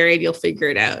get married, you'll figure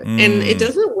it out. And it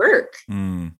doesn't work.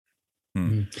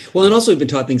 Well, and also we've been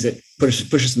taught things that push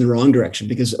us in the wrong direction,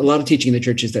 because a lot of teaching in the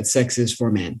church is that sex is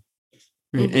for men.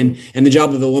 Right. And the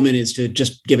job of the woman is to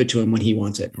just give it to him when he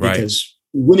wants it, because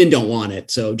women don't want it.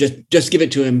 So just give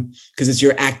it to him because it's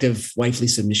your active wifely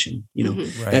submission.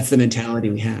 That's the mentality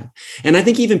we have. And I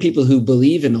think even people who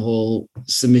believe in the whole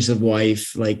submissive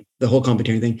wife, like the whole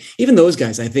complementarian thing, even those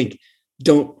guys, I think,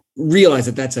 don't realize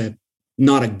that that's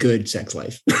not a good sex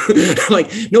life. Like,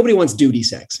 nobody wants duty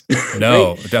sex.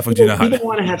 No, right? Definitely do not. People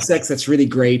want to have sex that's really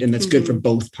great and that's good for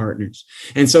both partners.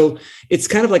 And so it's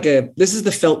kind of like this is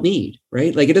the felt need,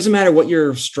 right? Like, it doesn't matter what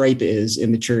your stripe is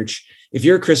in the church. If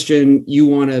you're a Christian, you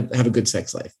want to have a good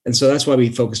sex life. And so that's why we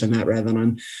focused on that rather than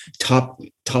on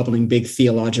toppling big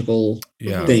theological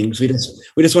things. We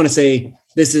just want to say,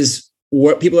 this is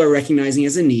what people are recognizing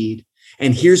as a need.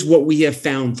 And here's what we have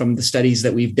found from the studies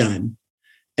that we've done.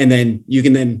 And then you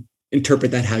can then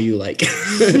interpret that how you like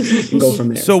and go from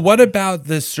there. So what about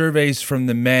the surveys from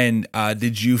the men?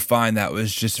 Did you find that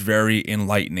was just very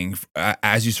enlightening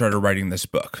as you started writing this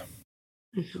book?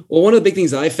 Well, one of the big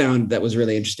things I found that was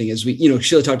really interesting is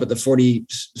Sheila talked about the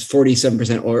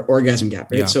 47% orgasm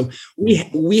gap, right? Yeah. So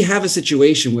we have a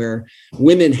situation where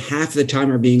women half the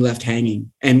time are being left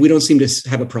hanging, and we don't seem to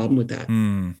have a problem with that.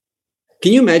 Can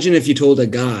you imagine if you told a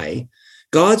guy,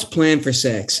 God's plan for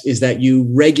sex is that you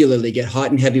regularly get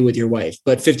hot and heavy with your wife,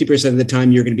 but 50% of the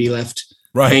time you're going to be left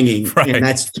hanging, and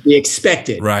that's to be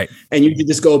expected. Right. And you can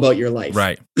just go about your life.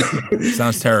 Right.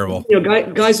 Sounds terrible.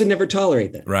 Guys would never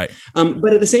tolerate that. Right.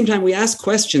 But at the same time, we ask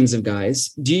questions of guys.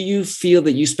 Do you feel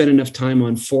that you spend enough time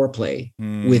on foreplay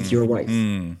with your wife?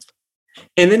 And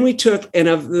then we took, and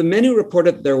of the men who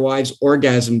reported their wives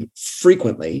orgasmed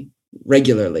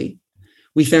regularly,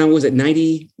 we found, was it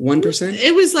 91%?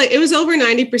 It was over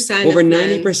 90%. Over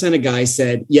 90% of guys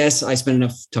said, yes, I spend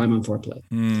enough time on foreplay.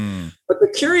 But the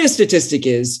curious statistic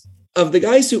is, of the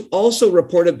guys who also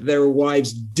reported their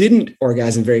wives didn't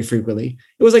orgasm very frequently,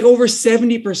 it was like over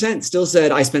 70% still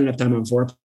said, I spend enough time on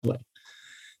foreplay.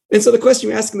 And so the question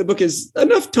you ask in the book is,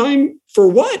 enough time for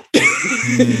what?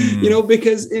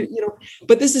 Because,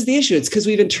 but this is the issue. It's because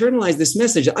we've internalized this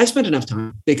message. I spent enough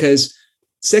time because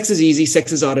sex is easy,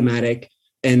 sex is automatic.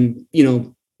 And,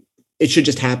 it should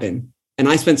just happen. And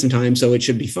I spent some time, so it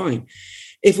should be fine.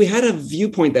 If we had a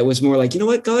viewpoint that was more like,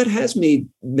 God has made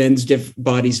men's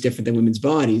bodies different than women's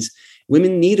bodies.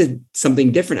 Women needed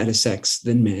something different out of sex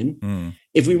than men.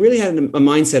 If we really had a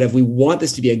mindset of we want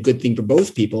this to be a good thing for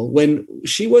both people, when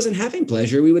she wasn't having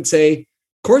pleasure, we would say,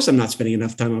 of course, I'm not spending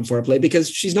enough time on foreplay because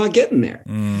she's not getting there.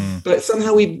 But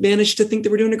somehow we managed to think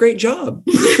that we're doing a great job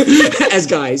as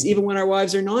guys, even when our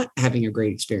wives are not having a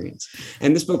great experience.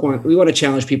 And this book, we want to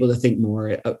challenge people to think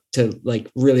more, to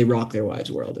really rock their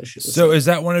wives' world issues. So is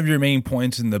that one of your main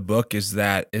points in the book? Is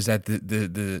that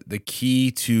the key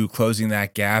to closing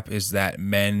that gap is that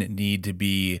men need to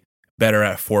be better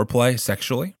at foreplay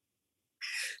sexually?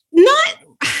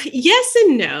 Yes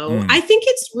and no. I think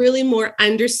it's really more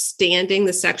understanding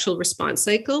the sexual response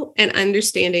cycle and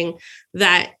understanding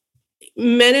that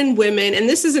men and women, and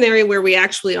this is an area where we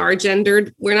actually are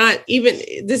gendered.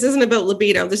 This isn't about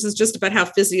libido. This is just about how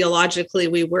physiologically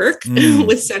we work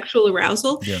with sexual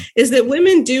arousal, is that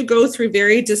women do go through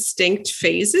very distinct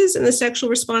phases in the sexual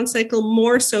response cycle,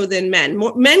 more so than men.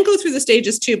 Men go through the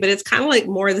stages too, but it's kind of like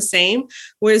more the same.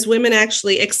 Whereas women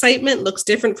actually, excitement looks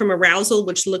different from arousal,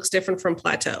 which looks different from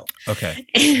plateau. Okay.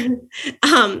 And,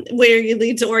 where you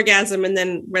lead to orgasm and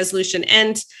then resolution.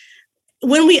 And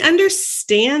when we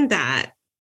understand that,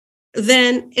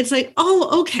 then it's like,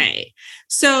 oh, okay.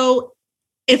 So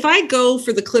if I go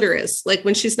for the clitoris, like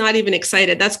when she's not even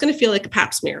excited, that's going to feel like a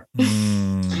pap smear. But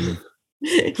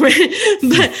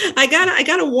I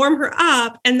gotta warm her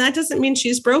up. And that doesn't mean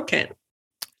she's broken.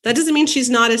 That doesn't mean she's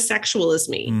not as sexual as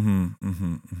me.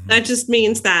 That just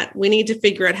means that we need to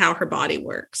figure out how her body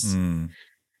works. And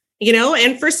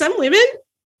for some women,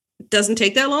 it doesn't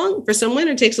take that long. For some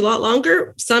women, it takes a lot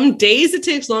longer. Some days it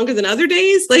takes longer than other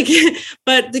days.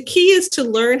 But the key is to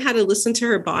learn how to listen to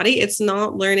her body. It's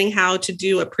not learning how to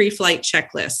do a pre-flight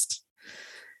checklist,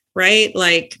 right?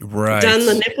 Done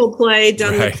the nipple play,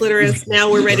 done the clitoris.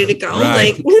 Now we're ready to go.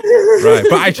 Right.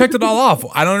 But I checked it all off.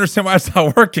 I don't understand why it's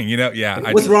not working.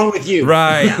 What's wrong with you?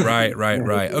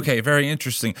 Right. Okay. Very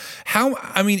interesting.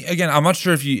 Again, I'm not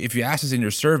sure if you asked this in your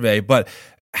survey, but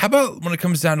how about when it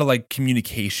comes down to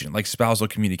communication, spousal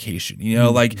communication?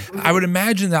 I would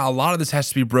imagine that a lot of this has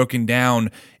to be broken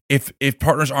down if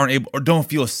partners aren't able or don't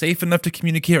feel safe enough to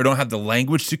communicate or don't have the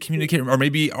language to communicate or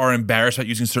maybe are embarrassed about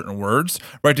using certain words,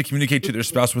 right, to communicate to their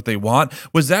spouse what they want.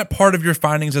 Was that part of your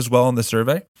findings as well in the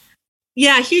survey?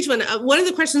 Yeah, a huge one. One of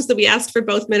the questions that we asked for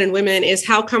both men and women is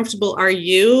how comfortable are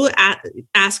you at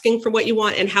asking for what you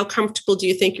want and how comfortable do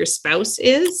you think your spouse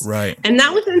is? Right. And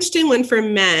that was an interesting one for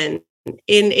men.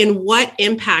 In what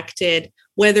impacted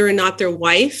whether or not their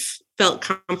wife felt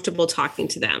comfortable talking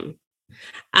to them.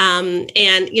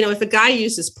 If a guy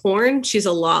uses porn, she's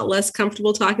a lot less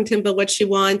comfortable talking to him about what she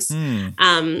wants.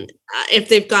 If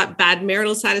they've got bad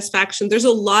marital satisfaction, there's a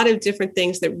lot of different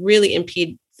things that really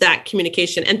impede that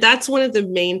communication. And that's one of the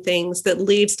main things that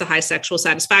leads to high sexual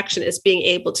satisfaction is being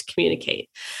able to communicate.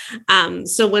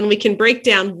 So when we can break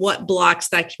down what blocks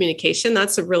that communication,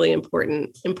 that's a really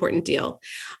important deal.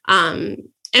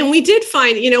 And we did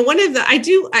find, one of the, I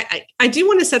do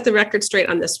want to set the record straight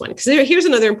on this one, because here's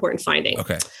another important finding.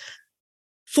 Okay.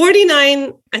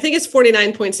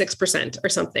 49.6% or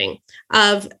something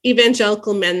of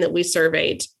evangelical men that we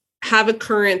surveyed have a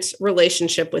current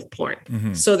relationship with porn.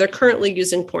 So they're currently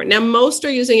using porn. Now, most are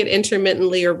using it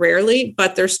intermittently or rarely,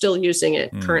 but they're still using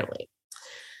it currently.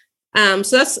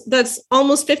 So that's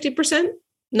almost 50%,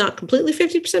 not completely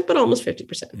 50%, but almost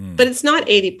 50%, but it's not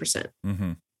 80%.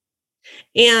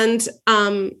 And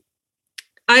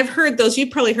I've heard those,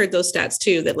 you've probably heard those stats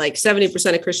too, that like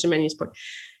 70% of Christian men use porn.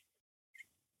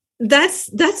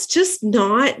 That's just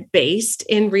not based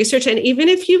in research. And even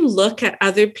if you look at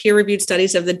other peer-reviewed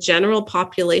studies of the general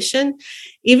population,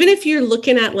 even if you're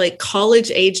looking at like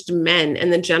college-aged men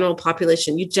and the general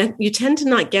population, you tend to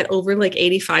not get over like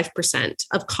 85%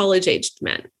 of college-aged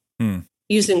men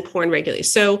using porn regularly.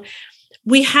 So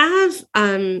we have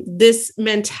this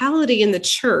mentality in the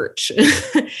church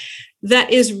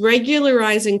that is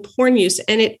regularizing porn use,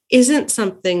 and it isn't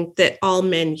something that all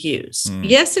men use.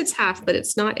 Yes, it's half, but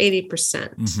it's not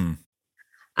 80%.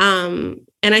 And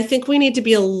I think we need to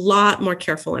be a lot more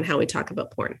careful in how we talk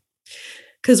about porn,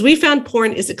 because we found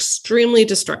porn is extremely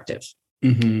destructive.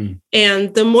 And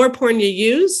the more porn you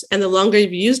use and the longer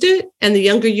you've used it and the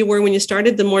younger you were when you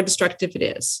started, the more destructive it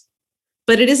is.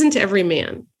 But it isn't to every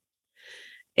man.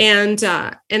 And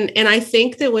I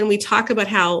think that when we talk about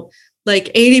how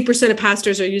like 80% of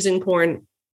pastors are using porn,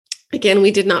 again, we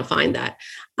did not find that,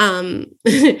 or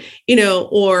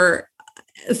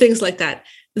things like that,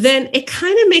 then it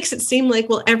kind of makes it seem like,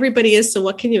 well, everybody is, so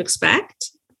what can you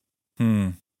expect?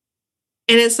 And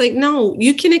it's like, no,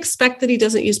 you can expect that he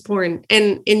doesn't use porn,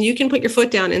 and you can put your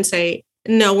foot down and say,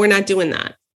 no, we're not doing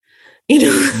that.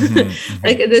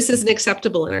 Like this isn't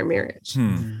acceptable in our marriage.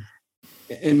 And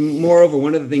moreover,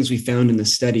 one of the things we found in the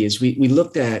study is we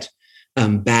looked at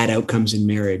bad outcomes in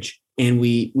marriage, and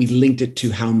we linked it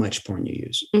to how much porn you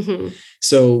use.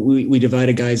 So we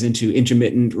divided guys into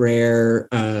intermittent, rare,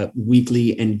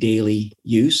 weekly, and daily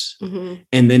use.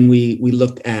 And then we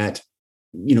looked at,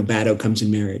 bad outcomes in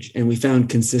marriage, and we found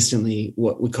consistently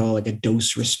what we call like a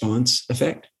dose response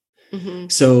effect.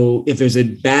 So if there's a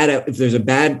bad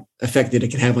effect that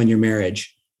it can have on your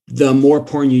marriage, the more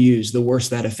porn you use, the worse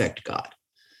that effect got.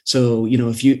 So,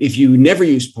 if you never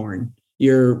use porn,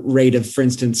 your rate of, for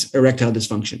instance, erectile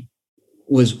dysfunction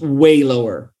was way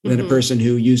lower than a person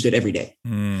who used it every day,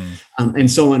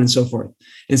 and so on and so forth.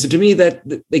 And so to me, that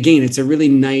again, it's a really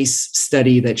nice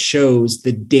study that shows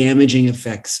the damaging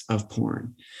effects of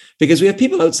porn, because we have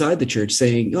people outside the church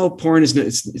saying, "Oh, porn is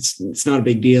it's not a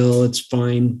big deal, it's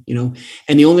fine,"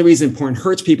 And the only reason porn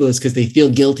hurts people is because they feel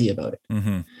guilty about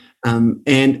it.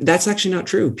 And that's actually not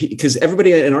true, because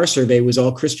everybody in our survey was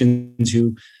all Christians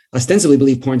who ostensibly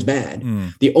believe porn's bad.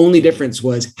 The only difference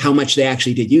was how much they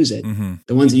actually did use it.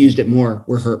 The ones that used it more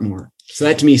were hurt more. So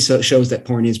that to me shows that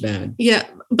porn is bad. Yeah.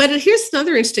 But here's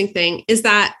another interesting thing is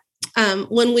that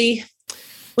when we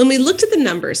looked at the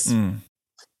numbers,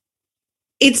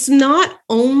 it's not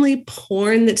only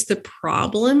porn that's the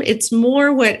problem. It's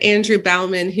more what Andrew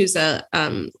Bauman, who's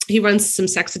he runs some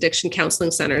sex addiction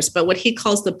counseling centers, but what he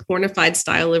calls the pornified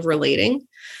style of relating.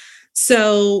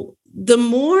 So the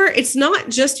more, it's not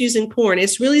just using porn,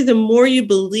 it's really the more you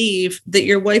believe that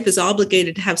your wife is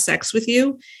obligated to have sex with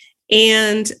you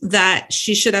and that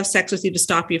she should have sex with you to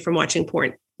stop you from watching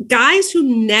porn. Guys who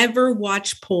never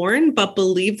watch porn but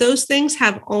believe those things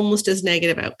have almost as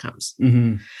negative outcomes.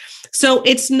 So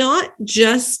it's not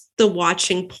just the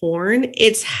watching porn,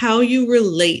 it's how you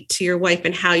relate to your wife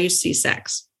and how you see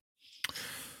sex.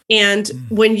 And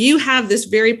when you have this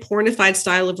very pornified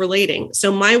style of relating,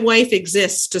 so my wife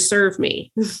exists to serve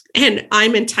me and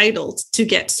I'm entitled to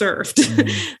get served,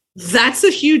 that's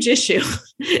a huge issue.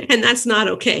 And that's not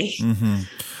okay.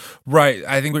 Right.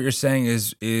 I think what you're saying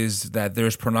is that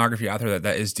there's pornography out there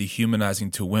that is dehumanizing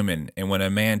to women. And when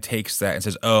a man takes that and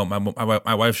says, oh, my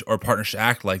wife or partner should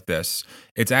act like this,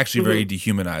 it's actually very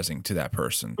dehumanizing to that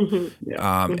person.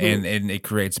 And it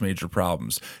creates major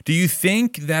problems. Do you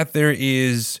think that there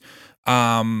is,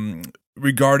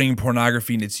 regarding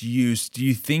pornography and its use, do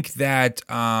you think that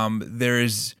there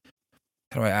is...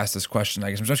 How do I ask this question?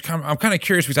 I guess I'm kind of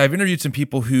curious because I've interviewed some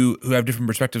people who have different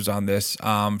perspectives on this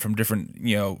from different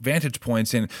vantage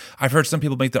points, and I've heard some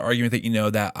people make the argument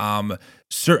that that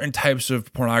certain types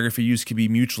of pornography use can be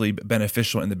mutually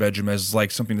beneficial in the bedroom as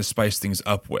like something to spice things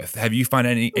up with. Have you found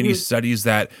any studies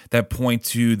that point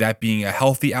to that being a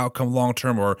healthy outcome long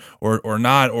term, or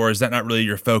not, or is that not really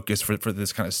your focus for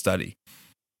this kind of study?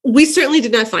 We certainly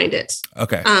did not find it.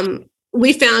 Okay.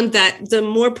 We found that the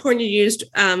more porn you used,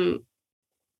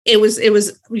 it was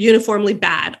uniformly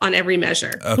bad on every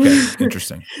measure. Okay,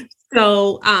 interesting.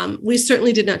 So we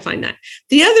certainly did not find that.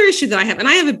 The other issue that I have, and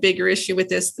I have a bigger issue with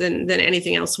this than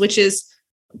anything else, which is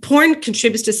porn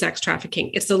contributes to sex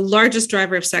trafficking. It's the largest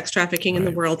driver of sex trafficking in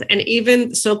the world. And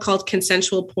even so-called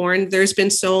consensual porn, there's been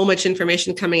so much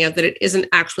information coming out that it isn't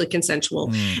actually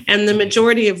consensual. And the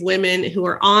majority of women who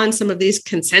are on some of these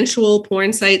consensual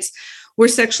porn sites were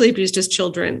sexually abused as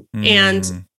children.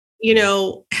 And,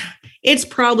 it's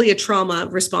probably a trauma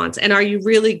response. And are you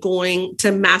really going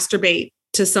to masturbate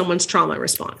to someone's trauma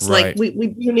response? Right. Like we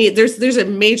need, there's a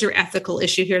major ethical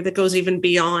issue here that goes even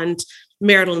beyond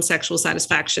marital and sexual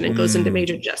satisfaction and goes into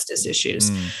major justice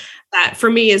issues. That for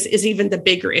me is even the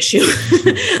bigger issue.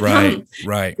 Right.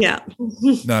 Right. Yeah.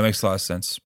 No, that makes a lot of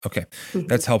sense. Okay.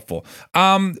 That's helpful.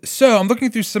 So I'm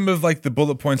looking through some of like the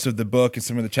bullet points of the book and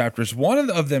some of the chapters. One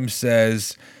of them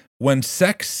says, when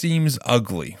sex seems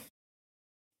ugly.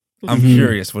 I'm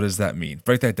curious, what does that mean?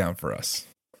 Break that down for us.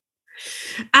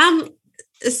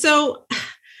 So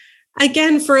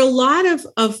again, for a lot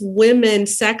of women,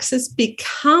 sex has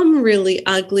become really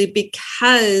ugly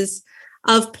because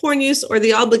of porn use or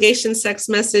the obligation sex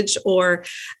message, or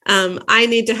I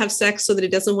need to have sex so that he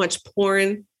doesn't watch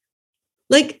porn.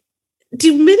 Like,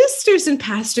 do ministers and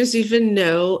pastors even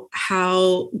know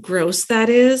how gross that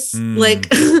is?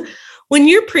 Like, when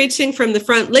you're preaching from the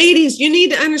front, ladies, you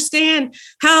need to understand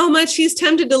how much he's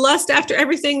tempted to lust after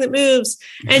everything that moves.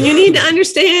 And you need to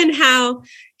understand how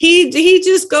he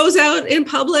just goes out in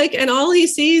public and all he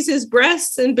sees is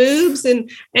breasts and boobs.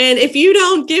 And if you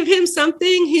don't give him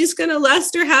something, he's going to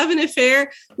lust or have an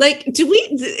affair. Like,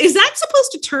 is that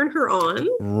supposed to turn her on?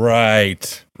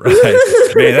 Right. Man,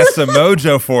 that's some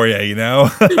mojo for you, you know?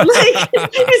 Like, is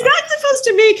that supposed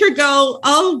to make her go,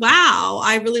 oh, wow,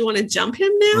 I really want to jump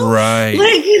him now? Right.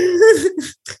 Like,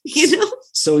 you know?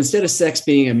 So instead of sex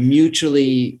being a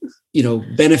mutually,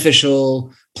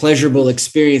 beneficial, pleasurable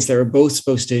experience that we're both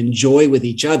supposed to enjoy with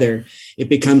each other, it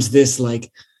becomes this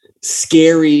like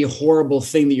scary, horrible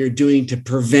thing that you're doing to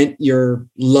prevent your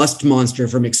lust monster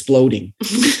from exploding.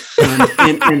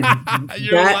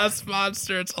 Your lust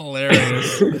monster, it's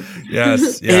hilarious.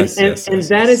 Yes. And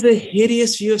that is a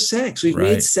hideous view of sex. We've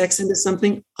made sex into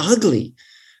something ugly.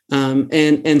 And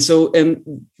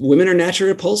women are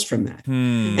naturally repulsed from that.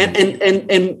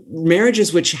 And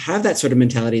marriages which have that sort of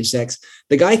mentality of sex,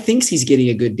 the guy thinks he's getting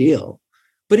a good deal,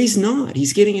 but he's not.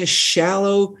 He's getting a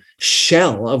shallow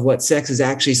shell of what sex is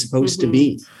actually supposed to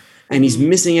be. And he's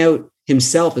missing out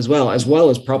himself as well as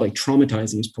probably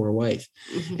traumatizing his poor wife.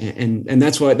 And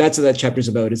that's what that chapter's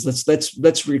about, is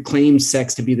let's reclaim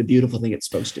sex to be the beautiful thing it's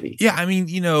supposed to be. Yeah. I mean,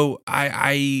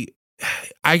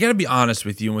 I got to be honest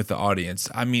with you and with the audience.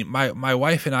 I mean, my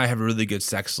wife and I have a really good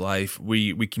sex life.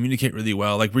 We communicate really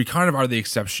well. Like, we kind of are the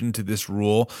exception to this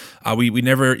rule. We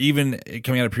never, even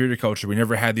coming out of period culture, we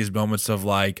never had these moments of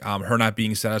like her not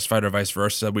being satisfied or vice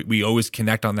versa. We always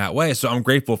connect on that way. So I'm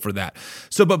grateful for that.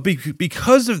 So, but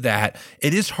because of that,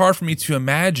 it is hard for me to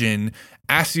imagine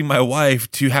asking my wife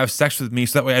to have sex with me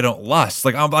so that way I don't lust.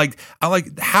 Like, I'm like,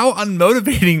 how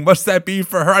unmotivating must that be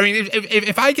for her? I mean,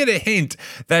 if I get a hint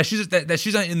that she's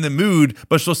not in the mood,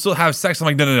 but she'll still have sex, I'm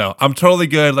like, no, I'm totally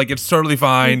good. Like, it's totally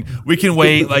fine. We can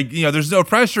wait. Like, there's no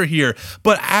pressure here.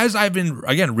 But as I've been,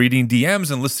 again, reading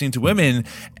DMs and listening to women,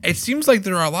 it seems like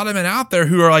there are a lot of men out there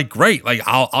who are like, great, like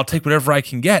I'll take whatever I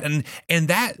can get. And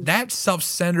that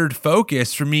self-centered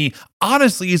focus for me,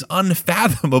 honestly, is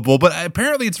unfathomable, but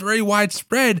apparently it's very widespread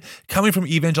coming from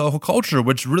evangelical culture,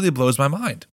 which really blows my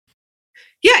mind.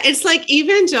 Yeah, it's like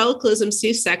evangelicalism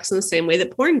sees sex in the same way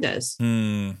that porn does.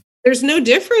 There's no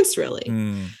difference,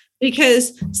 really,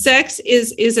 because sex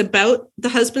is about the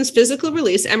husband's physical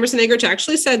release. Emerson Eggerichs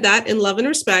actually said that in Love and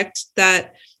Respect,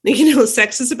 that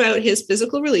sex is about his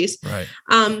physical release. Right.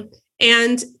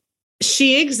 And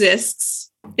she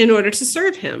exists in order to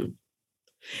serve him.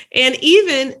 And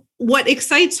even what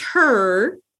excites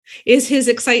her is his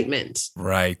excitement.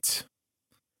 Right.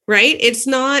 It's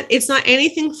not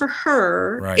anything for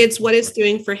her. Right. It's what it's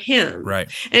doing for him.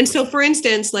 Right. And so, for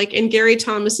instance, like in Gary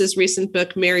Thomas's recent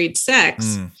book, Married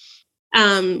Sex,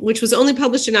 which was only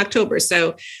published in October.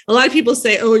 So a lot of people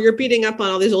say, oh, you're beating up on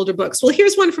all these older books. Well,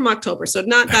 here's one from October, so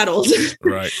not that old.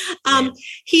 Right.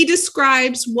 He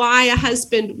describes why a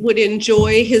husband would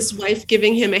enjoy his wife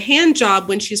giving him a hand job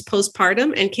when she's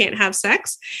postpartum and can't have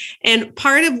sex. And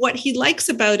part of what he likes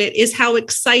about it is how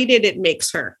excited it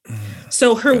makes her.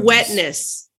 So her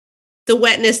wetness, the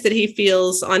wetness that he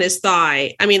feels on his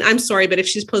thigh. I mean, I'm sorry, but if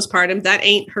she's postpartum, that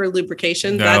ain't her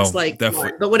lubrication. No, that's like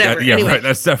blood, but whatever. Anyway. Right.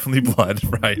 That's definitely blood.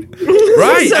 Right.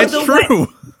 Right. So that's true.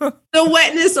 The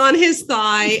wetness on his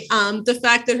thigh, the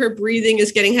fact that her breathing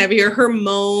is getting heavier, her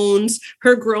moans,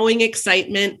 her growing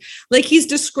excitement. Like, he's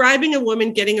describing a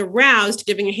woman getting aroused,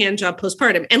 giving a hand job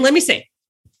postpartum. And let me say,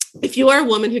 if you are a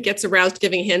woman who gets aroused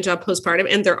giving a hand job postpartum,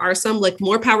 and there are some, like,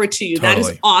 more power to you. Totally.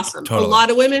 That is awesome. Totally. A lot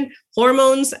of women,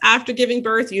 hormones after giving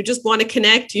birth, you just want to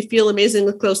connect. You feel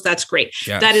amazingly close. That's great.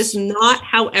 Yes. That is not,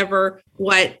 however,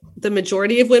 what the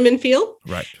majority of women feel.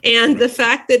 Right. And the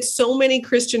fact that so many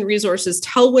Christian resources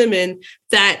tell women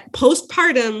that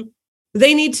postpartum,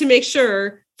 they need to make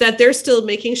sure that they're still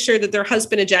making sure that their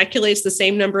husband ejaculates the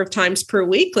same number of times per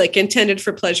week, like intended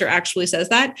for pleasure actually says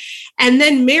that. And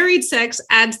then married sex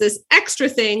adds this extra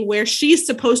thing where she's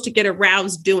supposed to get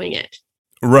aroused doing it.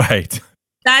 Right.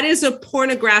 That is a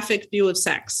pornographic view of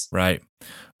sex. Right.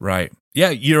 Right.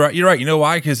 Yeah, you're right. You're right. You know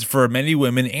why? Because for many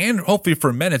women and hopefully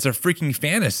for men, it's a freaking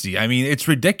fantasy. I mean, it's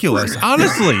ridiculous.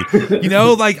 Honestly,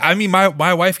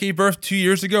 my wife gave birth 2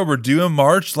 years ago. We're due in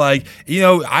March. I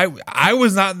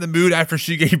was not in the mood after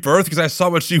she gave birth because I saw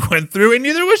what she went through, and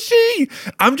neither was she.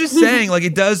 I'm just saying,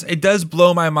 it does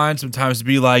blow my mind sometimes to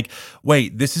be like,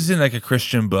 wait, this isn't like a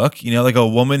Christian book. Like a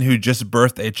woman who just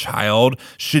birthed a child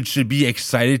should be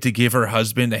excited to give her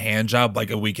husband a hand job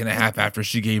like a week and a half after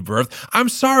she gave birth. I'm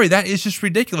sorry, that is just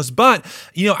ridiculous. But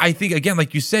I think, again,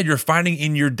 like you said, you're finding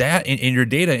in your data,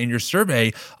 in your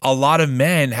survey, a lot of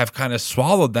men have kind of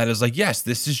swallowed that as like, yes,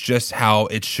 this is just how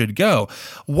it should go.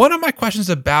 One of my questions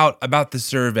about the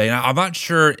survey, and I'm not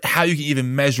sure how you can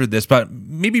even measure this, but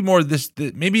maybe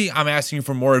I'm asking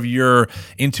for more of your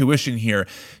intuition here.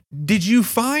 Did you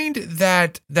find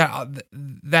that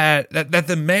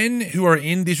the men who are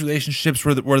in these relationships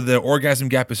where the orgasm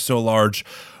gap is so large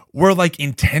were like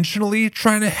intentionally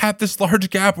trying to have this large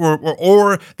gap,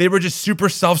 or they were just super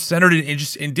self-centered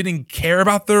and didn't care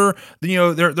about their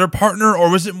partner, or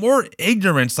was it more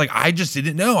ignorance? Like, I just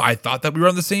didn't know. I thought that we were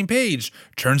on the same page.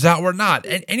 Turns out we're not.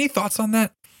 Any thoughts on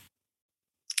that?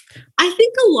 I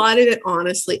think a lot of it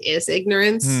honestly is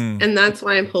ignorance. And that's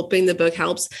why I'm hoping the book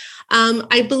helps.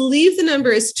 I believe the number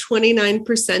is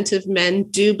 29% of men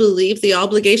do believe the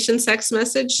obligation sex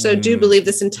message. So do believe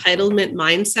this entitlement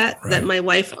mindset that my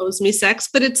wife owes me sex,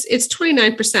 but it's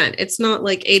 29%. It's not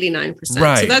like 89%.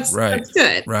 Right, so that's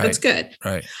good. Right, that's good.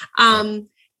 Right.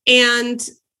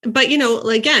 But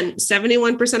again,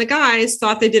 71% of guys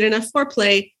thought they did enough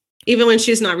foreplay, even when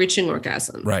she's not reaching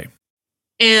orgasm. Right.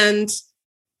 And,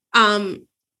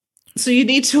 so you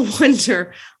need to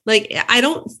wonder, I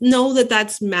don't know that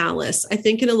that's malice. I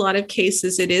think in a lot of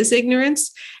cases it is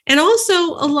ignorance. And also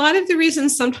a lot of the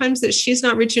reasons sometimes that she's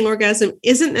not reaching orgasm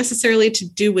isn't necessarily to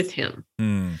do with him.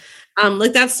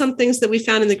 That's some things that we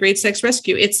found in the Great Sex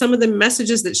Rescue. It's some of the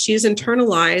messages that she's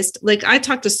internalized. I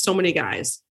talk to so many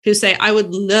guys who say, I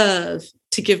would love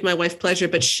to give my wife pleasure,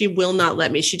 but she will not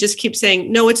let me. She just keeps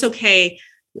saying, no, it's okay.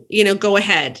 Go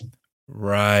ahead.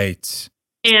 Right.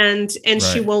 And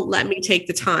she won't let me take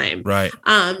the time. Right.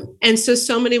 And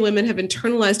so many women have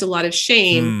internalized a lot of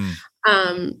shame,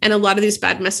 and a lot of these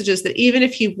bad messages that even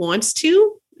if he wants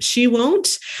to, she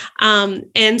won't.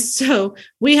 And so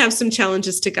we have some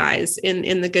challenges to guys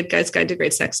in the Good Guy's Guide to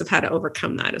Great Sex of how to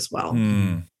overcome that as well.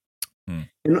 And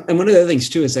one of the other things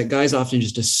too, is that guys often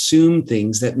just assume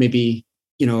things that maybe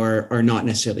are not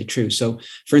necessarily true. So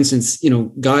for instance,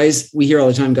 guys, we hear all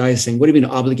the time guys saying, what do you mean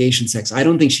obligation sex? I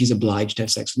don't think she's obliged to have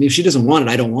sex with me. If she doesn't want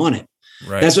it, I don't want it.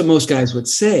 Right. That's what most guys would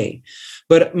say.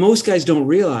 But most guys don't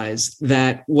realize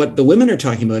that what the women are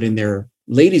talking about in their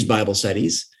ladies' Bible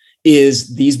studies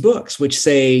is these books, which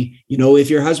say, if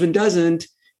your husband doesn't,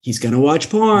 he's going to watch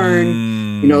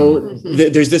porn.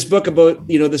 There's this book about,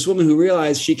 this woman who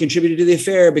realized she contributed to the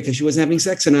affair because she wasn't having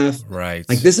sex enough. Right.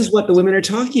 This is what the women are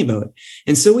talking about.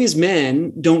 And so we as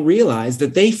men don't realize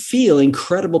that they feel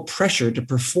incredible pressure to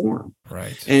perform.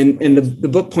 Right. And the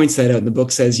book points that out. And the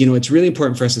book says, it's really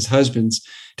important for us as husbands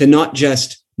to not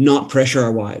just not pressure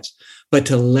our wives, but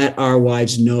to let our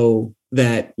wives know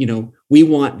that, we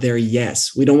want their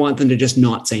yes. We don't want them to just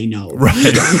not say no.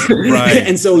 Right. Right.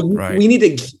 And so we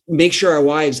need to make sure our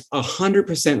wives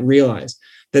 100% realize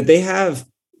that they have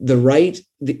the right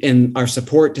and our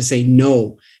support to say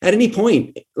no at any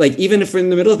point. Even if we're in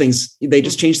the middle of things, they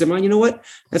just change their mind. You know what?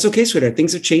 That's okay, sweetheart.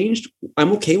 Things have changed.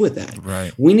 I'm okay with that.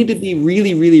 Right. We need to be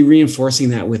really, really reinforcing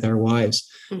that with our wives.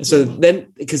 So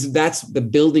then, because that's the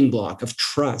building block of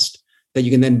trust that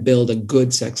you can then build a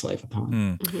good sex life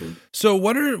upon. So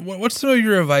what's some of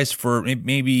your advice for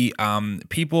maybe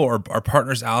people or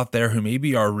partners out there who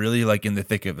maybe are really in the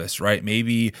thick of this, right?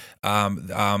 Maybe their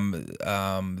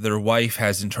wife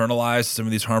has internalized some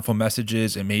of these harmful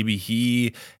messages, and maybe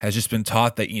he has just been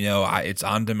taught that, it's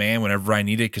on demand whenever I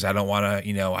need it because I don't want to,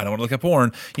 I don't want to look at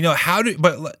porn. How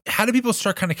do people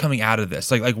start kind of coming out of this?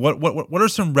 What are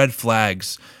some red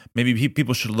flags maybe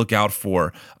people should look out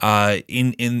for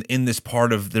in this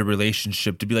part of the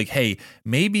relationship to be like, hey,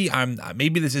 maybe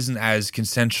this isn't as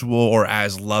consensual or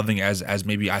as loving as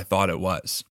maybe I thought it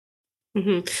was.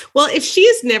 Well, if she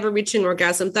is never reaching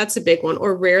orgasm, that's a big one,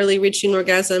 or rarely reaching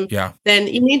orgasm, then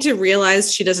you need to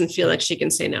realize she doesn't feel like she can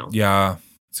say no. Yeah,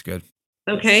 that's good.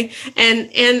 Okay.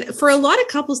 And for a lot of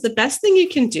couples, the best thing you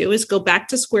can do is go back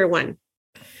to square one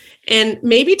and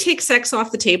maybe take sex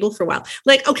off the table for a while.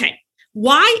 Okay.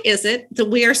 Why is it that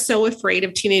we are so afraid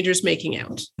of teenagers making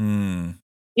out?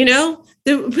 You know,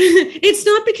 it's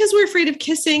not because we're afraid of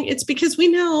kissing. It's because we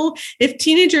know if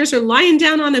teenagers are lying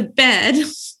down on a bed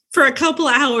for a couple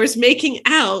of hours making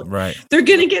out, they're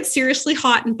going to get seriously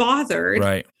hot and bothered.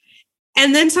 Right.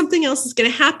 And then something else is going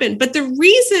to happen. But the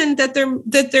reason that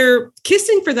they're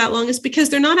kissing for that long is because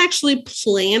they're not actually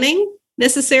planning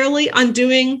necessarily on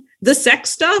doing the sex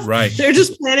stuff. Right. They're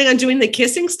just planning on doing the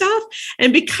kissing stuff.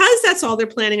 And because that's all they're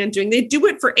planning on doing, they do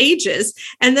it for ages.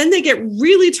 And then they get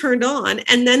really turned on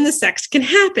and then the sex can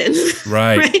happen.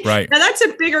 Right. Now that's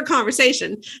a bigger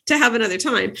conversation to have another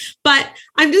time. But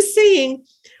I'm just saying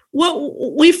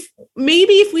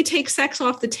maybe if we take sex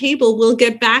off the table, we'll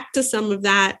get back to some of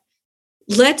that.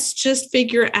 Let's just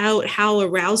figure out how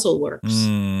arousal works.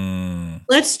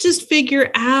 Let's just figure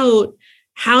out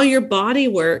how your body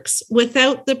works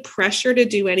without the pressure to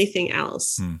do anything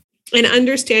else. And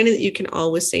understanding that you can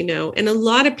always say no. And a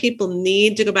lot of people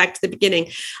need to go back to the beginning.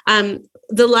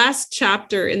 The last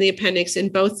chapter in the appendix in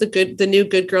both the new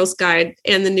Good Girls Guide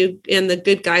and the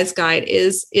Good Guys Guide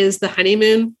is the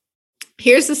honeymoon.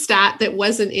 Here's a stat that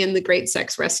wasn't in the Great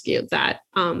Sex Rescue that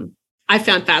I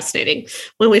found fascinating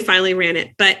when we finally ran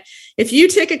it. But if you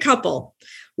take a couple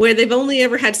where they've only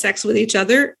ever had sex with each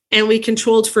other and we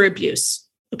controlled for abuse,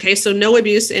 okay, so no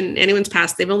abuse in anyone's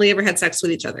past, they've only ever had sex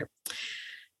with each other.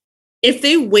 If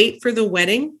they wait for the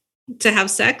wedding to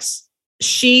have sex,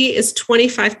 she is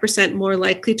 25% more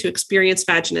likely to experience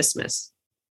vaginismus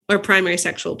or primary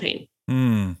sexual pain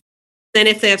than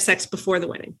if they have sex before the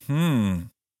wedding.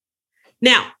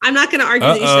 Now, I'm not going to argue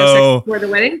that you should have sex before the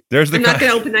wedding. I'm not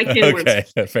going to open that can of worms.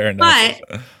 Okay, fair enough.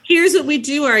 But here's what we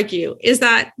do argue is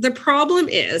that the problem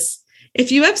is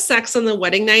if you have sex on the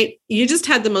wedding night, you just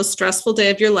had the most stressful day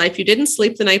of your life. You didn't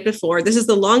sleep the night before. This is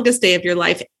the longest day of your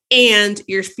life and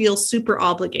you feel super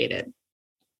obligated.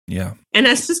 Yeah. And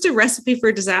that's just a recipe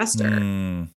for disaster.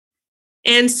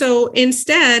 And so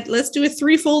instead, let's do a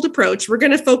threefold approach. We're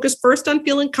going to focus first on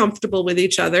feeling comfortable with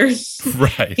each other.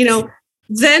 Right.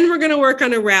 Then we're going to work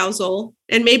on arousal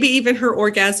and maybe even her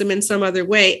orgasm in some other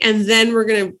way. And then we're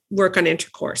going to work on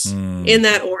intercourse in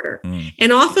that order.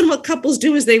 And often what couples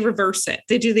do is they reverse it.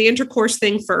 They do the intercourse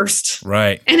thing first.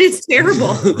 Right. And it's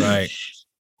terrible. Right.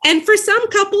 And for some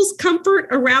couples, comfort,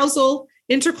 arousal,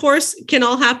 intercourse can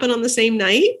all happen on the same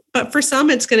night. But for some,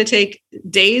 it's going to take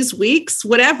days, weeks,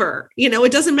 whatever.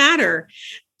 It doesn't matter.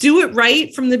 Do it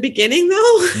right from the beginning,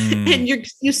 though, and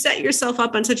you set yourself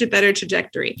up on such a better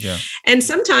trajectory. Yeah. And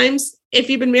sometimes,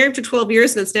 if you've been married for 12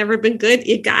 years and it's never been good,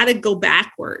 you got to go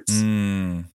backwards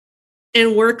and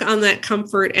work on that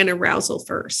comfort and arousal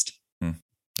first.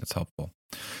 That's helpful.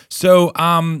 So,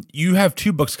 you have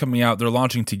 2 books coming out; they're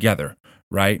launching together,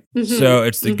 right? So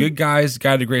it's the Good Guys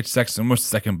Guide to Great Sex, and what's the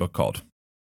second book called?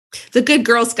 The Good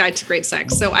Girls Guide to Great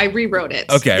Sex. So I rewrote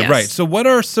it. Okay, right. So what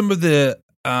are some of the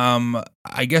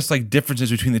I guess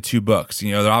differences between the 2 books?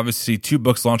 There are obviously 2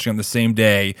 books launching on the same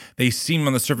day. They seem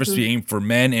on the surface to be aimed for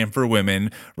men and for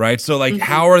women, right? So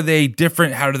how are they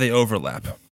different? How do they overlap?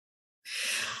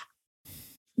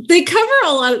 They cover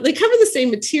the same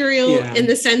material in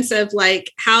the sense of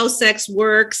how sex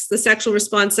works, the sexual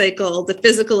response cycle, the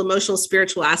physical, emotional,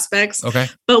 spiritual aspects. Okay.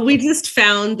 But we just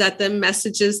found that the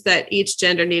messages that each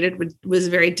gender needed was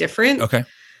very different. Okay.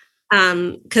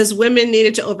 Because women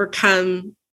needed to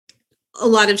overcome a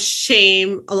lot of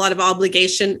shame, a lot of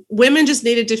obligation. Women just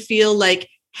needed to feel like,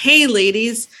 hey,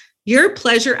 ladies, your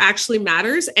pleasure actually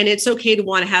matters and it's okay to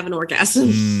want to have an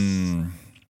orgasm.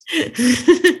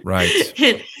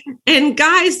 Right. And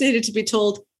guys needed to be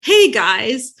told, hey,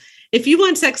 guys, if you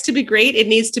want sex to be great, it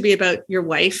needs to be about your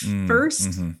wife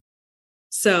first.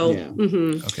 So,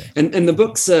 okay. And the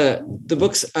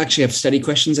books actually have study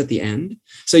questions at the end.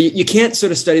 So you can't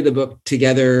sort of study the book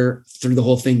together through the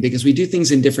whole thing because we do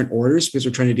things in different orders because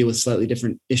we're trying to deal with slightly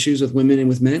different issues with women and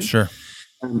with men. Sure.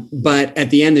 But at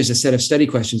the end, there's a set of study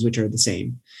questions, which are the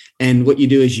same. And what you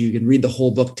do is you can read the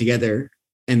whole book together.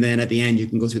 And then at the end, you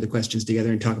can go through the questions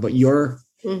together and talk about your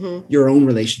own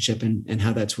relationship and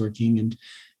how that's working and,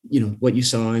 what you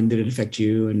saw and did it affect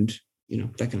you and,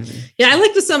 that kind of thing. Yeah, I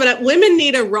like to sum it up. Women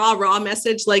need a raw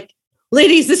message like,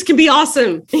 ladies, this can be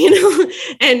awesome,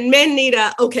 and men need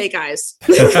a, okay, guys.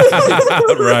 Right.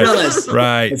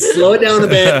 Let's slow it down a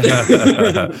bit.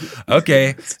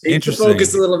 Okay. Interesting.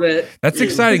 Focus a little bit. That's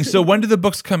exciting. So when do the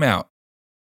books come out?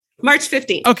 March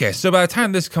 15th. Okay, so by the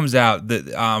time this comes out,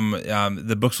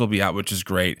 the books will be out, which is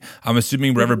great. I'm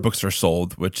assuming wherever books are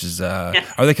sold, which is, are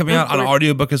they coming out on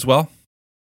audiobook as well?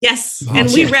 Yes, and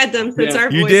we read them. So it's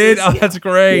our You voices. did? Oh, that's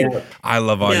great. Yeah. I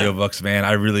love audiobooks, man.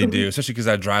 I really do, especially because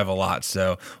I drive a lot.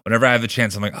 So whenever I have the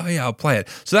chance, I'm like, oh yeah, I'll play it.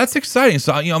 So that's exciting.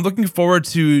 So I'm looking forward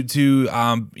to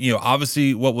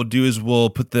obviously what we'll do is we'll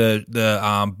put the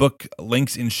book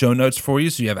links in show notes for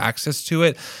you, so you have access to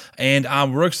it. And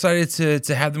we're excited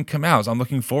to have them come out. So I'm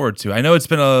looking forward to. I know it's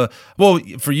been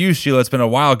for you, Sheila, it's been a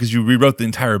while because you rewrote the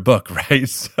entire book, right?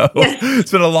 So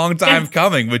it's been a long time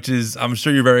coming, which is I'm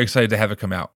sure you're very excited to have it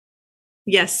come out.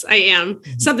 Yes, I am.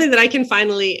 Something that I can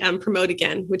finally promote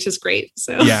again, which is great.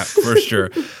 So yeah, for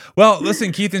sure. Well,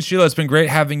 listen, Keith and Sheila, it's been great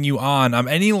having you on.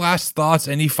 Any last thoughts,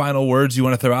 any final words you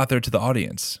want to throw out there to the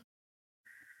audience?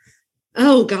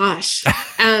 Oh, gosh.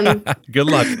 Good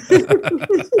luck.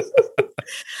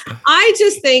 I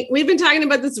just think we've been talking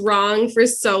about this wrong for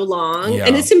so long,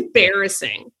 and it's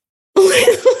embarrassing. I'm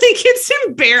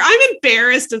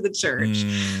embarrassed of the church.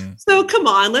 So come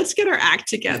on, let's get our act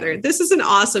together. This is an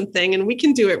awesome thing, and we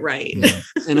can do it right.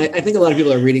 And I think a lot of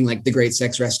people are reading like The Great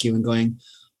Sex Rescue and going,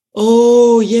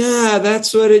 oh yeah,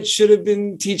 that's what it should have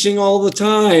been teaching all the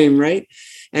time, right?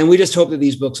 And we just hope that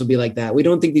these books will be like that. We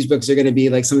don't think these books are going to be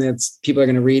like something that people are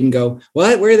going to read and go,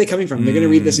 what? Where are they coming from? They're going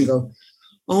to read this and go,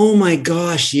 oh my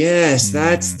gosh, yes,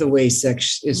 that's the way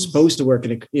sex is supposed to work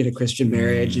in a Christian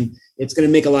marriage. And it's going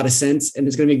to make a lot of sense. And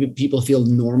it's going to make people feel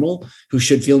normal who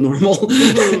should feel normal.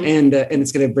 And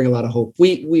it's going to bring a lot of hope.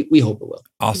 We hope it will.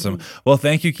 Awesome. Well,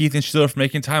 thank you, Keith and Sheila, for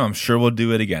making time. I'm sure we'll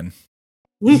do it again.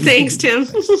 Thanks, Tim.